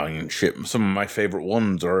 No, I mean, shit, some of my favorite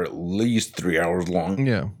ones are at least 3 hours long.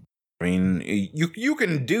 Yeah. I mean, you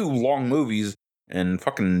can do long movies and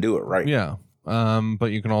fucking do it right. Yeah.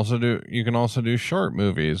 But you can also do short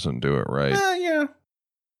movies and do it right. Yeah.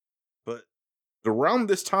 But around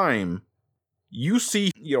this time, you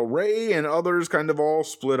see, Ray and others kind of all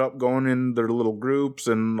split up, going in their little groups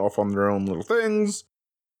and off on their own little things.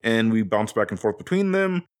 And we bounce back and forth between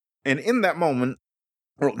them. And in that moment,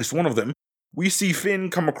 or at least one of them, we see Finn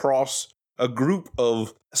come across a group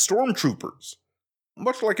of stormtroopers,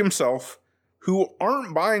 much like himself, who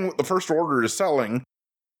aren't buying what the First Order is selling.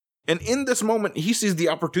 And in this moment, he sees the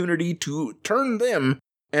opportunity to turn them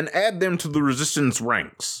and add them to the Resistance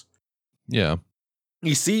ranks. Yeah.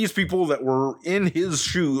 He sees people that were in his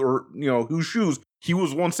shoe, or, whose shoes he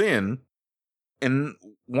was once in, and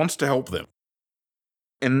wants to help them.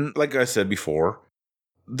 And like I said before,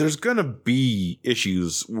 there's gonna be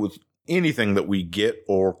issues with anything that we get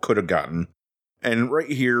or could have gotten. And right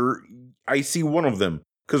here, I see one of them.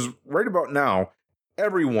 Because right about now,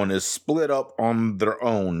 everyone is split up on their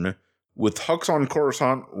own, with Hux on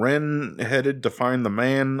Coruscant, Ren headed to find the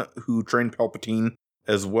man who trained Palpatine,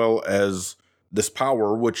 as well as this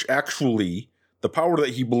power, which actually, the power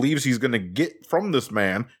that he believes he's going to get from this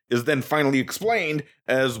man is then finally explained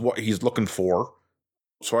as what he's looking for.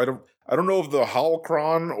 So I don't know if the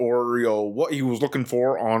holocron or what he was looking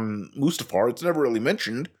for on Mustafar. It's never really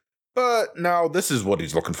mentioned, but now this is what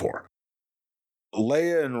he's looking for.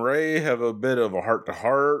 Leia and Rey have a bit of a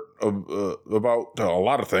heart-to-heart about a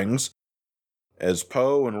lot of things, as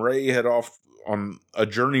Poe and Rey head off on a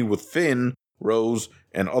journey with Finn, Rose,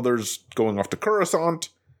 and others going off to Coruscant.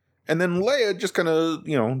 And then Leia just kind of,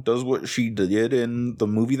 does what she did in the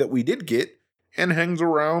movie that we did get and hangs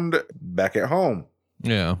around back at home.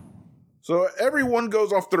 Yeah. So everyone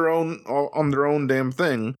goes off on their own damn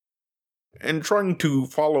thing, and trying to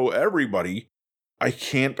follow everybody, I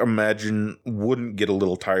can't imagine wouldn't get a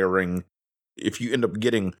little tiring if you end up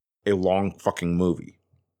getting a long fucking movie.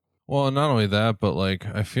 Well, and not only that, but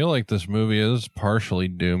I feel like this movie is partially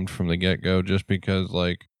doomed from the get-go, just because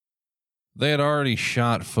they had already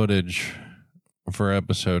shot footage for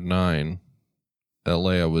episode 9 that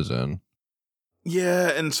Leia was in. Yeah,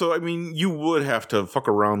 and so, you would have to fuck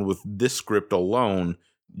around with this script alone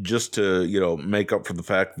just to, make up for the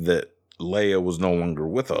fact that Leia was no longer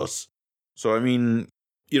with us. So,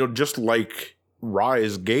 just like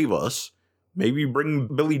Rise gave us, maybe bring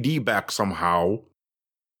Billy D back somehow.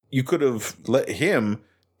 You could have let him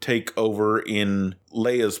take over in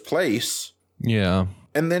Leia's place. Yeah.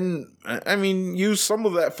 And then, use some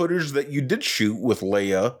of that footage that you did shoot with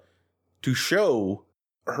Leia to show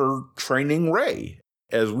her training Rey,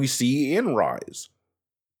 as we see in Rise.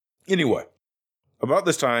 Anyway, about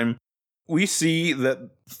this time, we see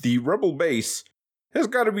that the Rebel base has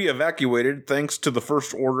got to be evacuated thanks to the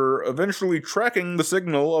First Order eventually tracking the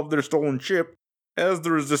signal of their stolen ship as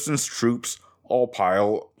the Resistance troops all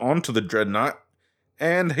pile onto the Dreadnought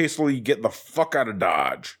and hastily get the fuck out of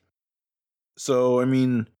Dodge. So, I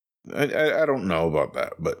don't know about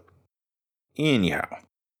that, but anyhow.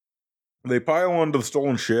 They pile onto the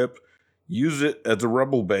stolen ship, use it as a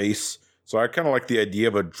Rebel base, so I kind of like the idea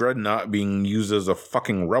of a Dreadnought being used as a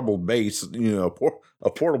fucking Rebel base, a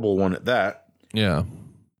portable one at that. Yeah.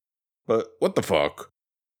 But what the fuck?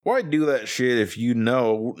 Why do that shit if you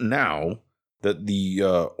know now that the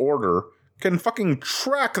Order can fucking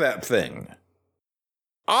track that thing?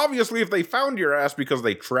 Obviously, if they found your ass because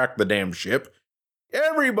they tracked the damn ship,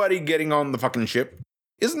 everybody getting on the fucking ship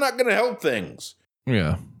is not going to help things.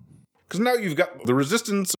 Yeah. Because now you've got the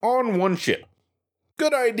Resistance on one ship.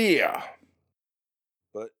 Good idea.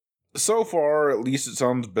 But so far, at least it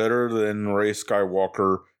sounds better than Rey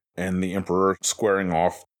Skywalker and the Emperor squaring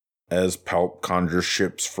off as Palp conjures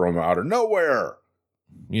ships from out of nowhere.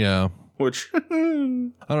 Yeah. Which,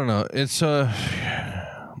 I don't know. It's,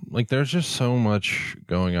 there's just so much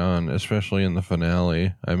going on, especially in the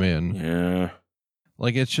finale. yeah.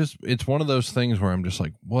 It's one of those things where I'm just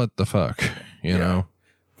like, what the fuck? You know?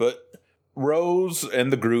 But Rose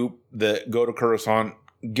and the group that go to Coruscant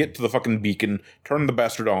get to the fucking beacon, turn the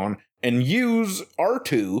bastard on, and use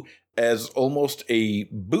R2 as almost a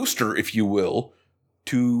booster, if you will,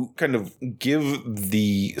 to kind of give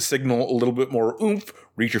the signal a little bit more oomph,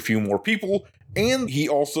 reach a few more people, and he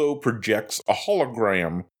also projects a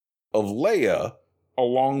hologram of Leia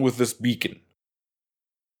along with this beacon.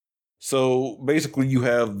 So basically you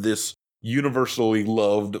have this universally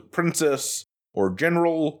loved princess or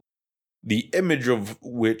general, the image of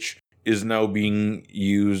which is now being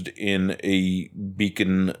used in a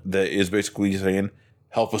beacon that is basically saying,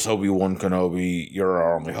 "Help us, Obi-Wan Kenobi, you're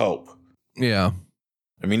our only hope." Yeah.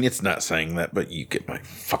 It's not saying that, but you get my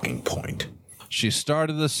fucking point. She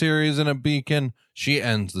started the series in a beacon. She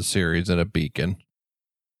ends the series in a beacon.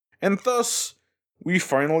 And thus, we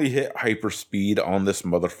finally hit hyperspeed on this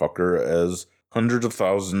motherfucker as hundreds of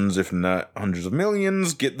thousands, if not hundreds of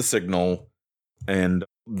millions, get the signal. And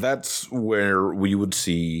that's where we would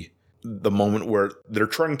see the moment where they're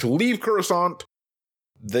trying to leave Coruscant.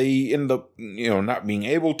 They end up, not being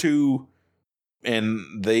able to,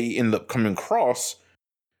 and they end up coming across.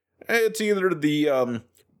 It's either the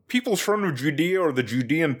People's Front of Judea or the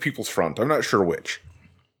Judean People's Front. I'm not sure which.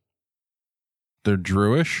 They're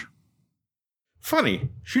Jewish? Funny,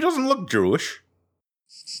 she doesn't look Jewish.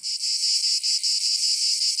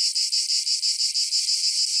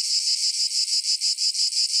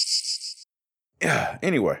 Yeah,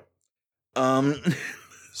 anyway.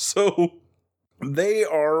 So they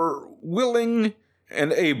are willing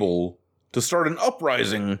and able to start an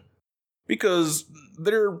uprising because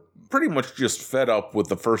they're pretty much just fed up with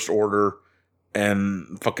the First Order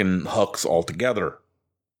and fucking Hux altogether.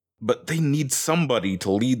 But they need somebody to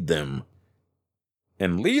lead them.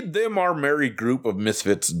 And lead them our merry group of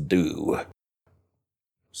misfits do.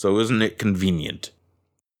 So isn't it convenient?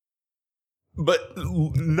 But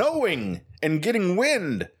knowing and getting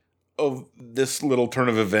wind of this little turn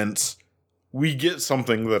of events, we get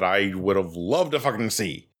something that I would have loved to fucking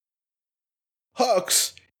see.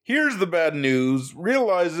 Hux hears the bad news,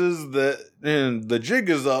 realizes that the jig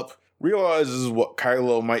is up, realizes what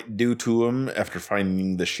Kylo might do to him after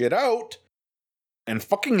finding the shit out, and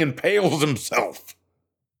fucking impales himself.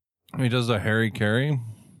 He does a Harry Carry?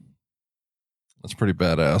 That's pretty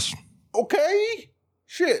badass. Okay?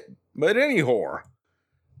 Shit. But anyhow,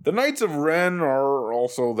 the Knights of Ren are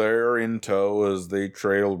also there in tow as they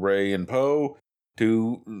trail Rey and Poe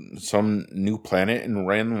to some new planet, and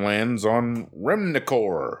Ren lands on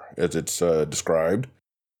Remnicor, as it's described,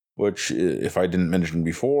 which, if I didn't mention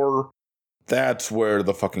before, that's where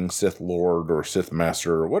the fucking Sith Lord or Sith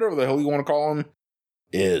Master, or whatever the hell you want to call him,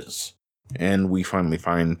 is. And we finally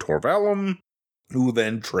find Torvallum, who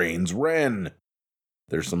then trains Ren.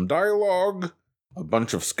 There's some dialogue, a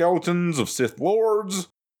bunch of skeletons of Sith Lords.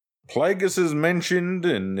 Plagueis is mentioned,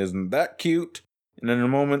 and isn't that cute? And in a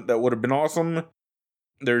moment that would have been awesome,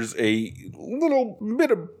 there's a little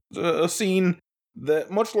bit of a scene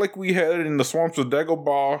that, much like we had in the swamps of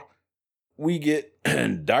Dagobah, we get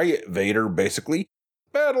Diet Vader, basically,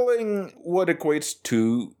 battling what equates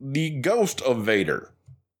to the ghost of Vader.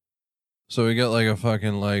 So we got like a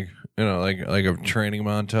fucking like a training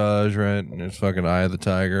montage, right? And it's fucking Eye of the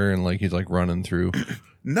Tiger, and like he's like running through.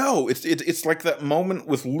 No, it's like that moment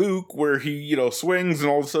with Luke where he, swings and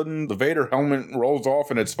all of a sudden the Vader helmet rolls off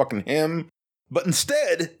and it's fucking him. But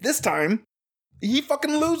instead, this time, he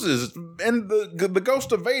fucking loses. And the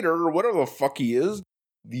ghost of Vader, or whatever the fuck he is,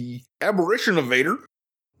 the apparition of Vader,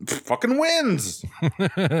 fucking wins.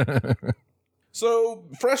 So,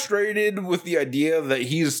 frustrated with the idea that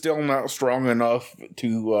he's still not strong enough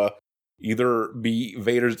to either be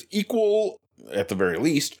Vader's equal, at the very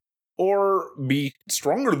least, or be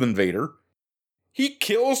stronger than Vader, he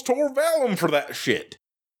kills Torvallum for that shit.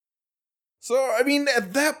 So, I mean,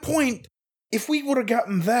 at that point, if we would have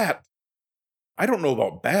gotten that, I don't know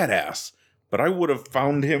about badass, but I would have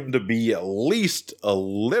found him to be at least a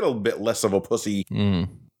little bit less of a pussy.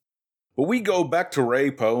 But we go back to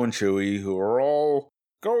Rey, Poe, and Chewie, who are all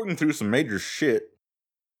going through some major shit.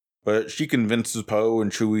 But she convinces Poe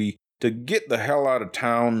and Chewie to get the hell out of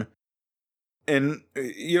town. And,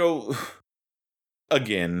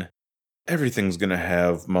 again, everything's going to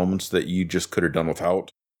have moments that you just could have done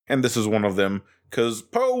without. And this is one of them, because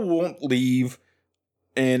Poe won't leave.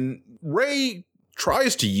 And Rey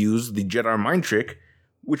tries to use the Jedi mind trick,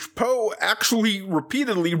 which Poe actually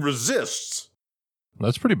repeatedly resists.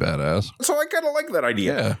 That's pretty badass. So I kind of like that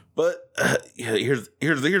idea. Yeah. But here's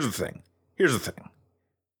the thing. Here's the thing.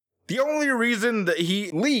 The only reason that he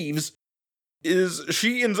leaves is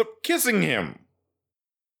she ends up kissing him,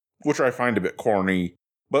 which I find a bit corny.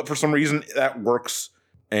 But for some reason that works,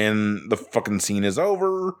 and the fucking scene is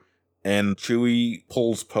over, and Chewie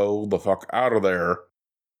pulls Poe the fuck out of there,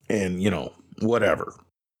 and whatever.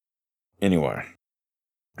 Anyway,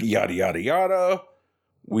 yada yada yada.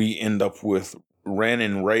 We end up with Ren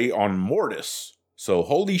and Rey on Mortis. So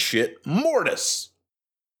holy shit, Mortis!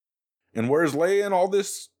 And where's Leia in all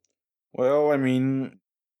this? Well, I mean,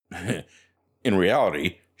 in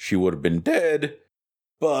reality, she would have been dead,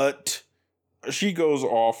 but she goes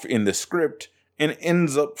off in the script and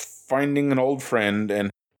ends up finding an old friend and...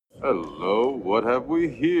 Hello, what have we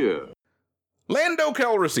here? Lando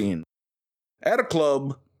Calrissian. At a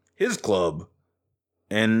club, his club,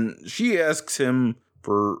 and she asks him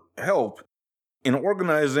for help in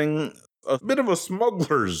organizing a bit of a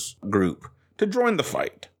smugglers group to join the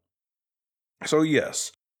fight. So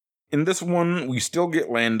yes, In this one, we still get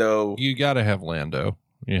Lando. You gotta have Lando.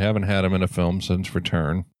 You haven't had him in a film since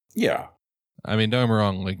Return. Yeah. I mean, don't get me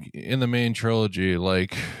wrong, like, in the main trilogy,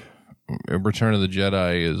 like, Return of the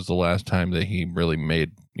Jedi is the last time that he really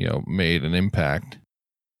made an impact.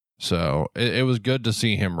 So it was good to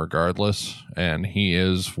see him regardless, and he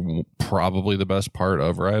is probably the best part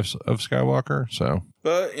of Rise of Skywalker, so.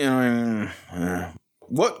 But,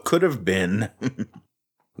 what could have been?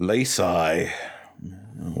 Laysai.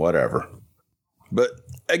 Whatever. But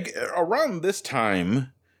around this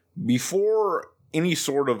time, before any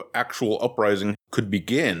sort of actual uprising could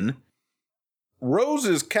begin, Rose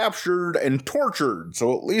is captured and tortured,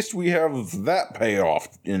 so at least we have that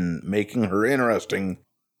payoff in making her interesting,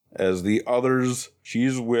 as the others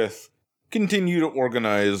she's with continue to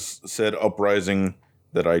organize said uprising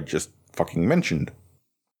that I just fucking mentioned.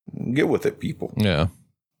 Get with it, people. Yeah.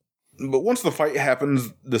 But once the fight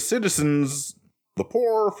happens, the citizens, the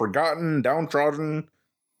poor, forgotten, downtrodden,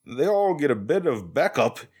 they all get a bit of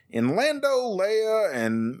backup in Lando, Leia,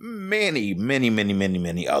 and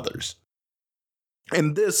many others.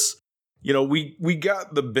 And this, we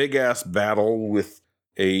got the big-ass battle with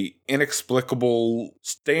a inexplicable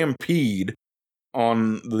stampede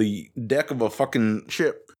on the deck of a fucking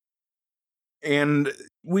ship. And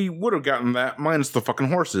we would have gotten that minus the fucking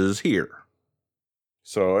horses here.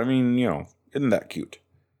 So, I mean, isn't that cute?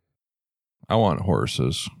 I want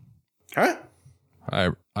horses. Huh?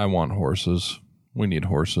 I want horses. We need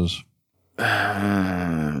horses.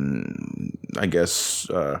 I guess,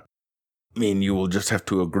 you will just have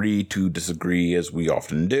to agree to disagree, as we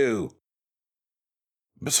often do.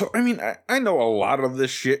 But so, I know a lot of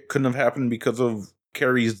this shit couldn't have happened because of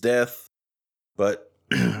Carrie's death. But,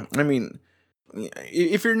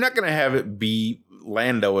 if you're not going to have it be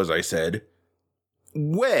Lando, as I said,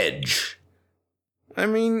 Wedge.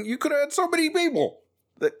 You could have had so many people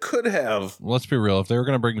that could have. Let's be real. If they were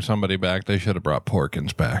going to bring somebody back, they should have brought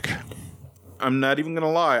Porkins back. I'm not even going to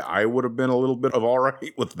lie. I would have been a little bit of all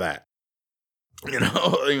right with that.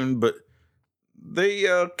 But they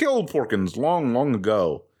killed Porkins long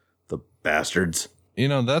ago. The bastards.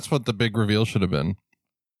 That's what the big reveal should have been.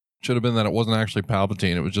 Should have been that it wasn't actually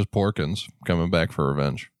Palpatine. It was just Porkins coming back for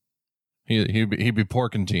revenge. He'd be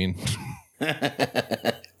Porkintine.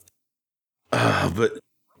 But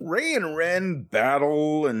Rey and Ren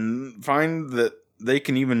battle and find that they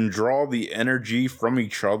can even draw the energy from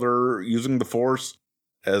each other using the Force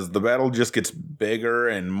as the battle just gets bigger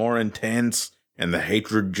and more intense and the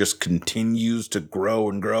hatred just continues to grow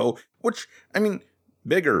and grow. Which,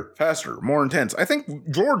 bigger, faster, more intense. I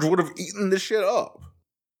think George would have eaten this shit up.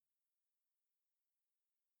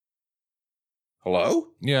 Hello?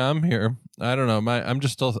 Yeah, I'm here. I don't know.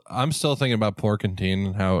 I'm still thinking about Porkintine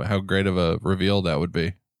and how great of a reveal that would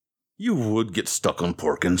be. You would get stuck on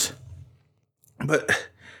Porkins. But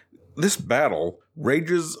this battle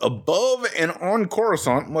rages above and on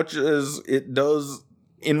Coruscant much as it does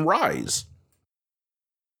in Rise.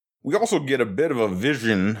 We also get a bit of a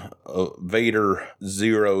vision of Vader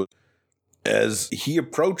Zero as he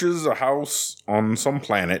approaches a house on some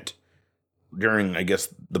planet during, I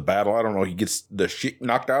guess, the battle. I don't know. He gets the shit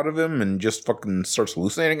knocked out of him and just fucking starts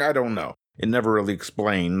hallucinating. I don't know. It never really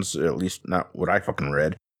explains, at least not what I fucking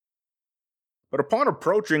read. But upon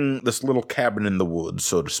approaching this little cabin in the woods,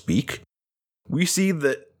 so to speak, we see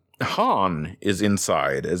that Han is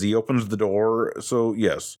inside as he opens the door. So,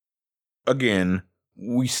 yes, again,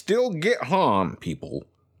 we still get Han, people.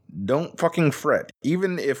 Don't fucking fret.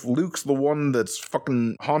 Even if Luke's the one that's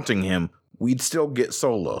fucking haunting him, we'd still get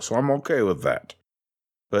Solo, so I'm okay with that.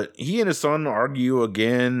 But he and his son argue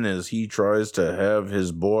again as he tries to have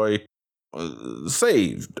his boy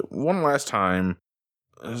saved one last time.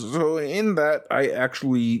 So in that, I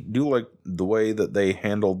actually do like the way that they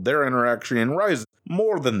handled their interaction in Rise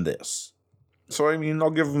more than this. So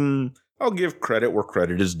I'll give credit where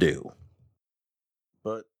credit is due.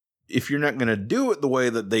 But if you're not going to do it the way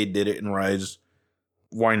that they did it in Rise,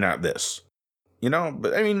 why not this?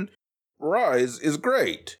 But Rise is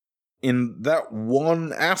great in that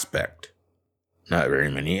one aspect. Not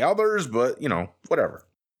very many others, but, whatever.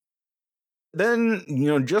 Then,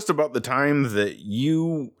 just about the time that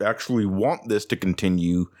you actually want this to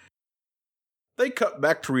continue, they cut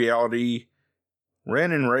back to reality.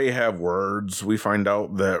 Ren and Rey have words. We find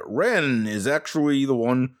out that Ren is actually the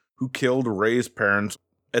one who killed Rey's parents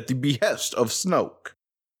at the behest of Snoke.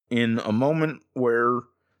 In a moment where,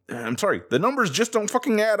 the numbers just don't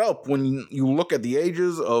fucking add up when you look at the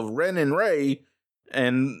ages of Ren and Rey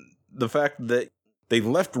and the fact that they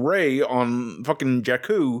left Rey on fucking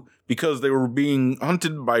Jakku because they were being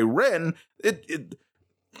hunted by Ren.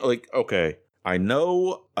 Okay. I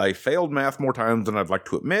know I failed math more times than I'd like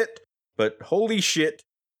to admit, but holy shit,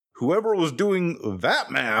 whoever was doing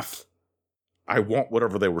that math, I want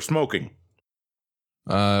whatever they were smoking.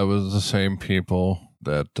 It was the same people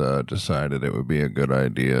that decided it would be a good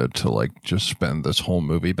idea to like just spend this whole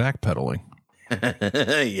movie backpedaling.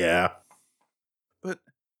 Yeah. But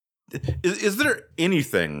is there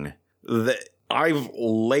anything that I've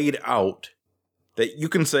laid out that you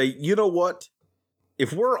can say, you know what?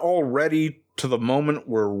 If we're already to the moment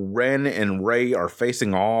where Ren and Rey are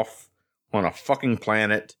facing off on a fucking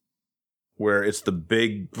planet, where it's the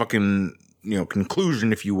big fucking,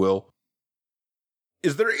 conclusion, if you will,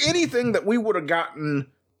 is there anything that we would have gotten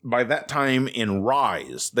by that time in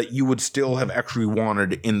Rise that you would still have actually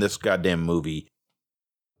wanted in this goddamn movie,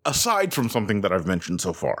 aside from something that I've mentioned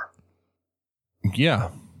so far? Yeah.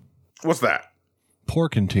 What's that?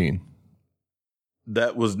 Porkentine.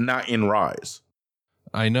 That was not in Rise.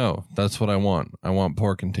 I know. That's what I want. I want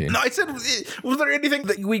porkentine. No, I said, was there anything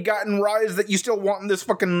that we got in Rise that you still want in this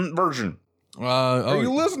fucking version? Are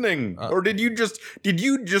you listening? Or did you just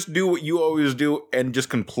do what you always do and just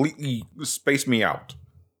completely space me out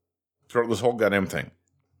throughout this whole goddamn thing?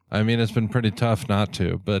 I mean, it's been pretty tough not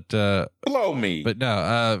to, but blow me. But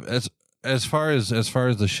no, as far as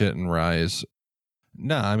the shit in Rise,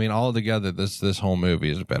 no, I mean, altogether, this whole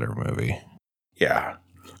movie is a better movie. Yeah,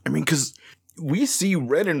 I mean, because we see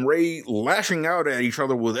Ren and Rey lashing out at each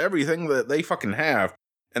other with everything that they fucking have,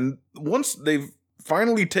 and once they've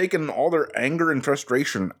finally taken all their anger and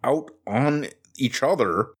frustration out on each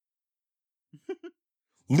other,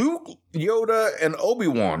 Luke, Yoda, and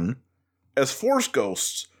Obi-Wan, as Force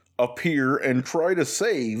ghosts, appear and try to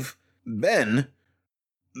save Ben.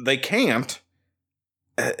 They can't,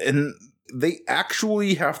 and they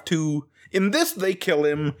actually have to. In this, they kill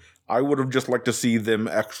him. I would have just liked to see them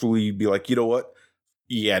actually be like, you know what?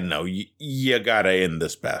 Yeah, no, you gotta end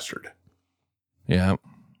this bastard. Yeah.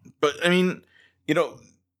 But, I mean,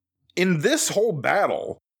 in this whole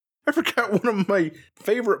battle, I forgot one of my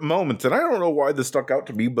favorite moments, and I don't know why this stuck out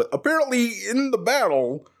to me, but apparently in the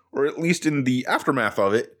battle, or at least in the aftermath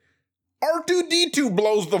of it, R2-D2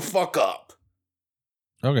 blows the fuck up.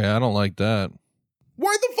 Okay, I don't like that.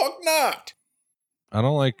 Why the fuck not? I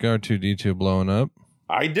don't like R2-D2 blowing up.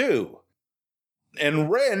 I do.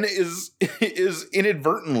 And Ren is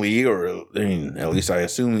inadvertently, or I mean, at least I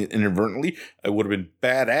assume inadvertently, it would have been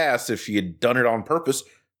badass if she had done it on purpose.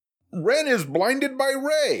 Ren is blinded by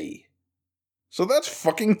Rey. So that's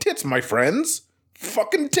fucking tits, my friends.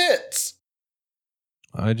 Fucking tits.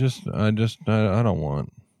 I don't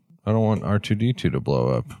want R2-D2 to blow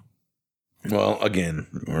up. Well, again,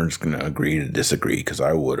 we're just going to agree to disagree because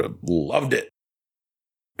I would have loved it.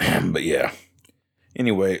 But yeah.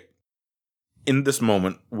 Anyway, in this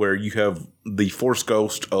moment where you have the Force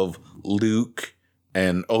ghost of Luke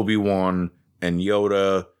and Obi-Wan and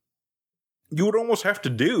Yoda, you would almost have to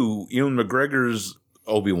do Ewan McGregor's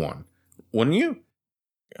Obi-Wan, wouldn't you?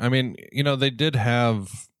 I mean, they did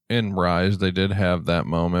have, in Rise, they did have that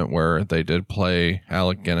moment where they did play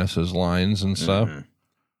Alec Guinness's lines and stuff. Mm-hmm.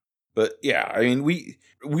 But yeah, I mean, we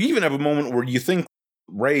even have a moment where you think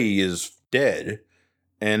Rey is dead.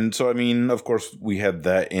 And so, I mean, of course, we had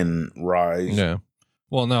that in Rise. Yeah.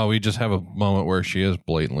 Well, no, we just have a moment where she is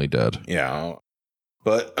blatantly dead. Yeah.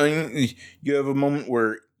 But, I mean, you have a moment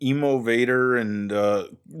where Emo Vader and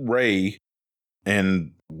Rey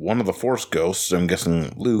and one of the Force ghosts, I'm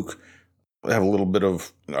guessing Luke, have a little bit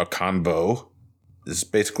of a convo. This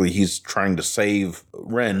basically, he's trying to save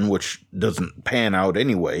Ren, which doesn't pan out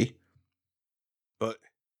anyway.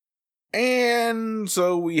 And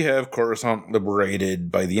so we have Coruscant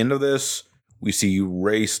liberated. By the end of this, we see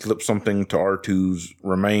Rey slip something to R2's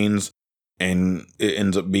remains, and it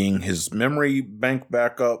ends up being his memory bank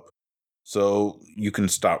backup. So you can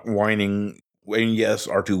stop whining. And yes,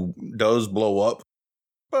 R2 does blow up,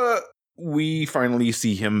 but we finally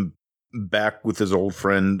see him back with his old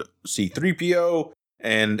friend C-3PO,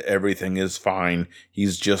 and everything is fine.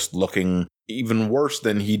 He's just looking even worse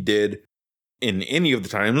than he did in any of the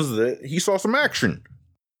times that he saw some action.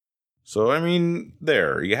 So, I mean,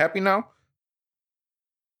 there. Are you happy now?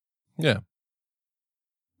 Yeah.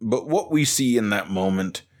 But what we see in that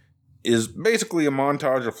moment is basically a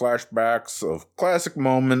montage of flashbacks of classic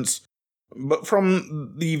moments, but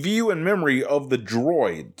from the view and memory of the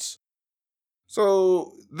droids.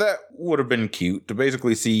 So, that would have been cute to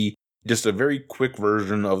basically see just a very quick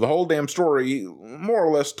version of the whole damn story, more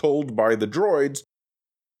or less told by the droids.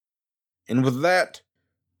 And with that,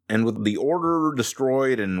 and with the Order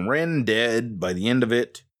destroyed and Ren dead by the end of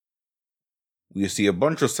it, we see a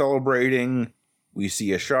bunch of celebrating, we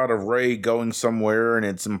see a shot of Rey going somewhere, and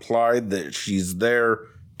it's implied that she's there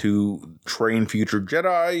to train future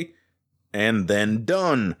Jedi, and then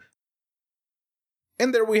done.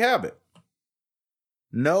 And there we have it.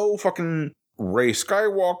 No fucking Rey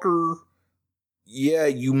Skywalker. Yeah,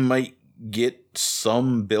 you might get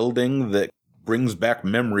some building that brings back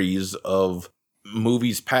memories of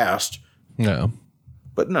movies past. No.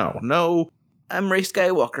 But no, I'm Rey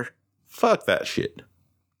Skywalker. Fuck that shit.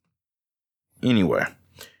 Anyway,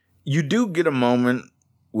 you do get a moment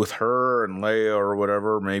with her and Leia or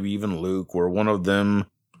whatever, maybe even Luke, where one of them,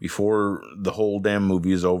 before the whole damn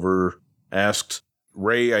movie is over, asks,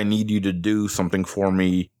 Rey, I need you to do something for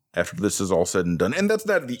me after this is all said and done. And that's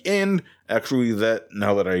not at the end. Actually, that,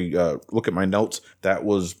 now that I look at my notes, that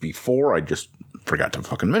was before. I just forgot to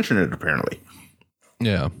fucking mention it, apparently.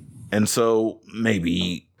 Yeah. And so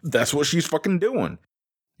maybe that's what she's fucking doing.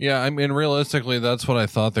 Yeah, I mean, realistically, that's what I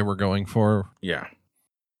thought they were going for. Yeah.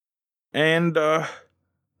 And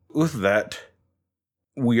with that,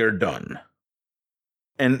 we are done.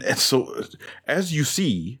 And so, as you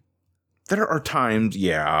see, there are times,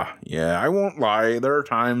 yeah, I won't lie, there are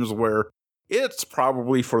times where it's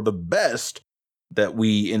probably for the best that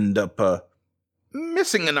we end up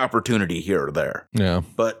missing an opportunity here or there. Yeah.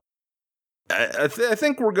 But I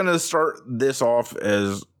think we're going to start this off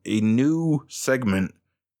as a new segment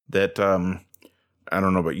that, I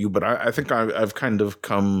don't know about you, but I think I've kind of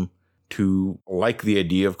come to like the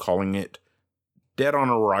idea of calling it Dead on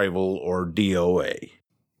Arrival or DOA.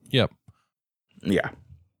 Yep. Yeah.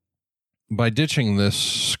 By ditching this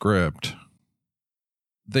script,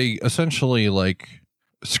 they essentially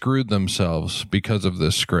screwed themselves because of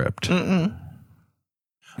this script.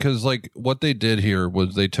 Because what they did here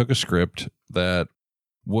was they took a script that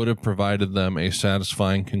would have provided them a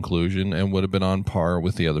satisfying conclusion and would have been on par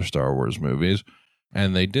with the other Star Wars movies,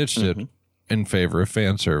 and they ditched it in favor of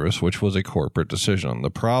fan service, which was a corporate decision.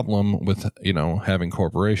 The problem with, having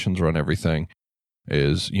corporations run everything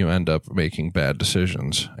is you end up making bad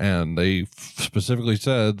decisions. And they specifically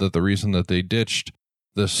said that the reason that they ditched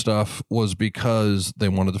this stuff was because they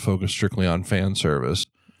wanted to focus strictly on fan service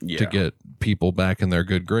to get people back in their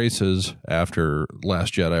good graces after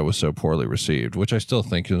Last Jedi was so poorly received, which I still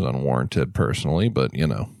think is unwarranted personally, but,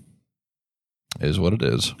 is what it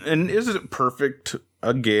is. And is it perfect?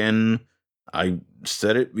 Again, I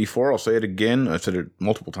said it before, I'll say it again. I've said it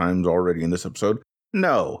multiple times already in this episode.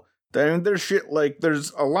 No. I mean, there's shit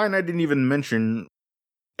there's a line I didn't even mention.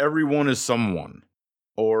 Everyone is someone.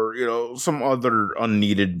 Or, some other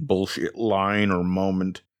unneeded bullshit line or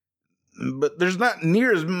moment. But there's not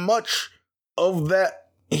near as much of that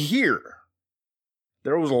here.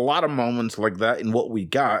 There was a lot of moments like that in what we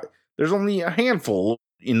got. There's only a handful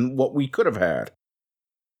in what we could have had.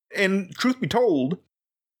 And truth be told,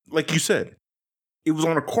 like you said, it was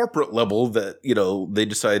on a corporate level that, they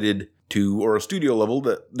decided to, or a studio level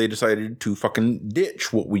that they decided to fucking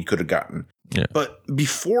ditch what we could have gotten. Yeah. But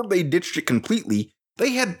before they ditched it completely,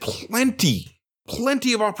 they had plenty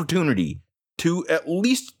of opportunity to at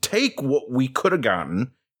least take what we could have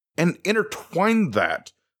gotten and intertwine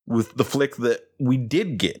that with the flick that we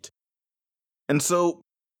did get. And so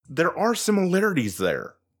there are similarities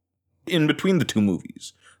there in between the two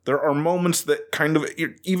movies. There are moments that kind of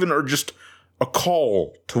even are just a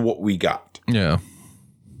call to what we got. Yeah.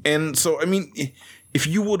 And so, I mean, if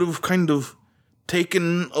you would have kind of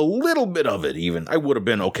taken a little bit of it even, I would have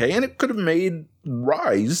been okay. And it could have made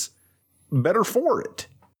Rise better for it.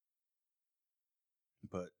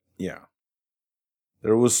 But, yeah.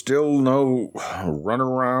 There was still no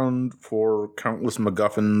runaround for countless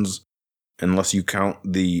MacGuffins, unless you count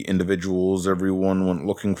the individuals everyone went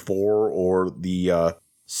looking for, or the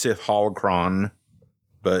Sith holocron.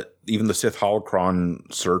 But even the Sith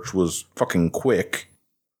holocron search was fucking quick.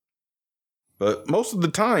 But most of the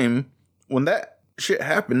time, when that shit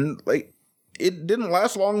happened, it didn't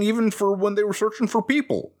last long even for when they were searching for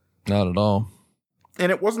people. Not at all.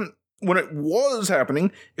 And it wasn't, when it was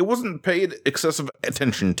happening, it wasn't paid excessive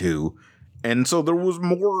attention to. And so there was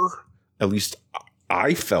more, at least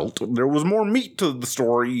I felt, there was more meat to the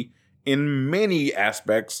story in many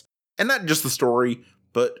aspects. And not just the story,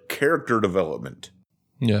 but character development.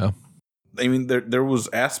 Yeah. I mean, there was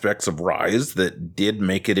aspects of Rise that did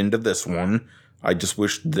make it into this one. I just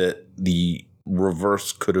wish that the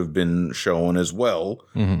reverse could have been shown as well.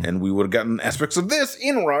 Mm-hmm. And we would have gotten aspects of this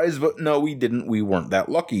in Rise, but no, we didn't. We weren't that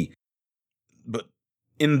lucky. But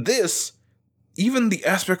in this, even the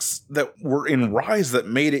aspects that were in Rise that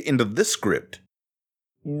made it into this script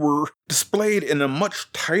were displayed in a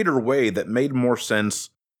much tighter way that made more sense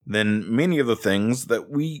than many of the things that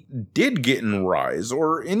we did get in Rise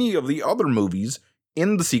or any of the other movies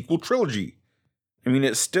in the sequel trilogy. I mean,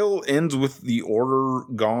 it still ends with the Order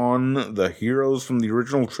gone, the heroes from the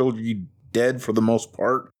original trilogy dead for the most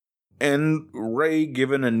part, and Rey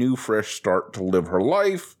given a new fresh start to live her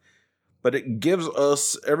life, but it gives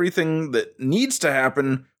us everything that needs to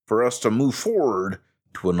happen for us to move forward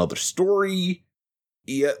to another story,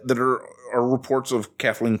 yet there are reports of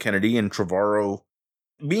Kathleen Kennedy and Trevorrow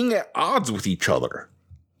being at odds with each other.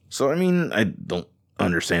 So, I mean, I don't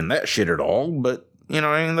understand that shit at all, but,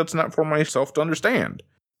 I mean, that's not for myself to understand.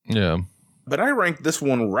 Yeah. But I rank this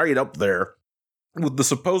one right up there with the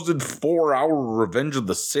supposed 4-hour Revenge of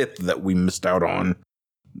the Sith that we missed out on,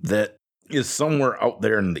 that is somewhere out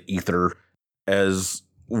there in the ether as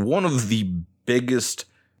one of the biggest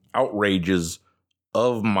outrages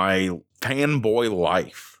of my fanboy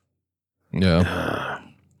life. Yeah.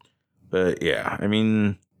 But yeah, I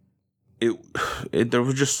mean, there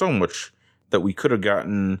was just so much that we could have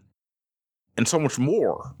gotten and so much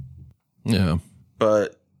more. Yeah.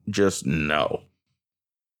 But just no.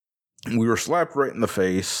 We were slapped right in the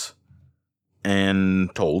face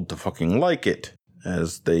and told to fucking like it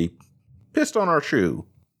as they pissed on our shoe.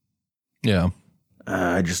 Yeah.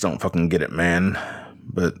 I just don't fucking get it, man.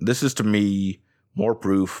 But this is to me more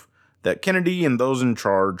proof that Kennedy and those in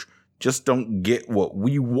charge just don't get what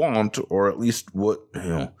we want, or at least what,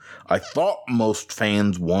 I thought most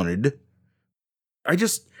fans wanted.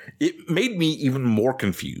 It made me even more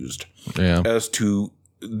confused as to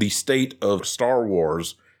the state of Star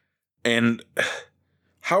Wars and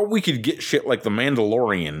how we could get shit like The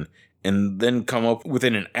Mandalorian and then come up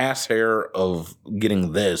within an ass hair of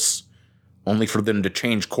getting this, only for them to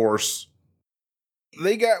change course.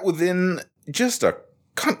 They got within just a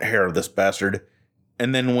cunt hair of this bastard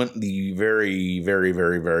and then went the very, very,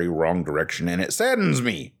 very, very wrong direction, and it saddens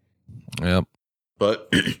me. Yep.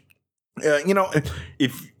 But,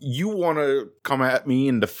 if you want to come at me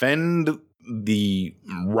and defend the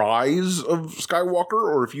rise of Skywalker,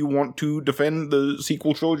 or if you want to defend the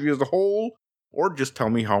sequel trilogy as a whole, or just tell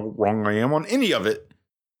me how wrong I am on any of it,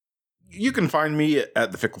 you can find me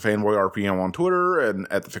at the Fickle Fanboy RPM on Twitter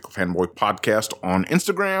and at the Fickle Fanboy Podcast on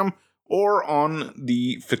Instagram, or on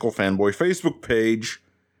the Fickle Fanboy Facebook page.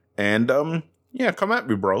 And, come at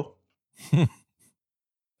me, bro.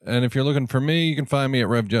 And if you're looking for me, you can find me at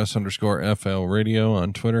RevJess_FL Radio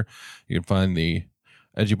on Twitter. You can find the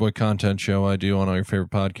Edgy Boy content show I do on all your favorite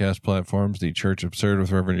podcast platforms, The Church Absurd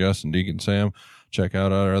with Reverend Jess and Deacon Sam. Check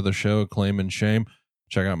out our other show, Claim and Shame.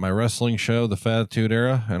 Check out my wrestling show, The Fatitude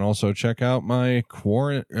Era, and also check out my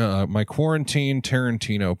quarantine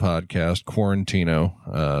Tarantino podcast, Quarantino,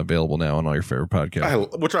 available now on all your favorite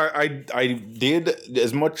podcasts. Which I did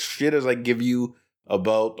as much shit as I give you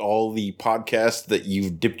about all the podcasts that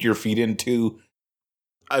you've dipped your feet into.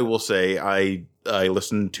 I will say I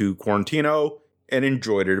listened to Quarantino and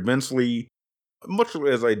enjoyed it immensely, much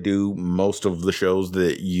as I do most of the shows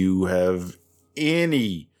that you have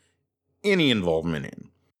any involvement in.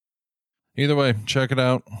 Either way, check it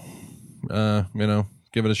out.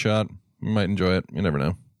 Give it a shot. You might enjoy it. You never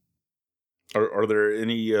know. Are there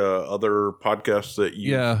any other podcasts that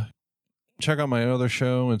you... Yeah. Check out my other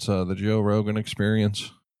show. It's the Joe Rogan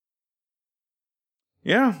Experience.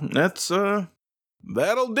 Yeah, that's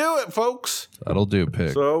that'll do it, folks. That'll do,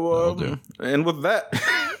 pig. So and with that,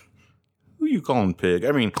 who you calling pig?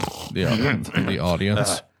 I mean, the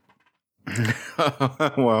audience.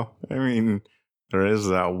 Well, I mean, there is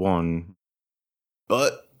that one.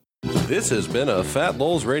 But this has been a Fat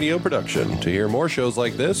Lowell's Radio production. To hear more shows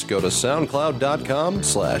like this, go to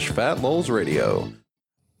soundcloud.com/FatLowellsRadio.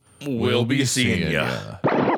 We'll be seeing ya.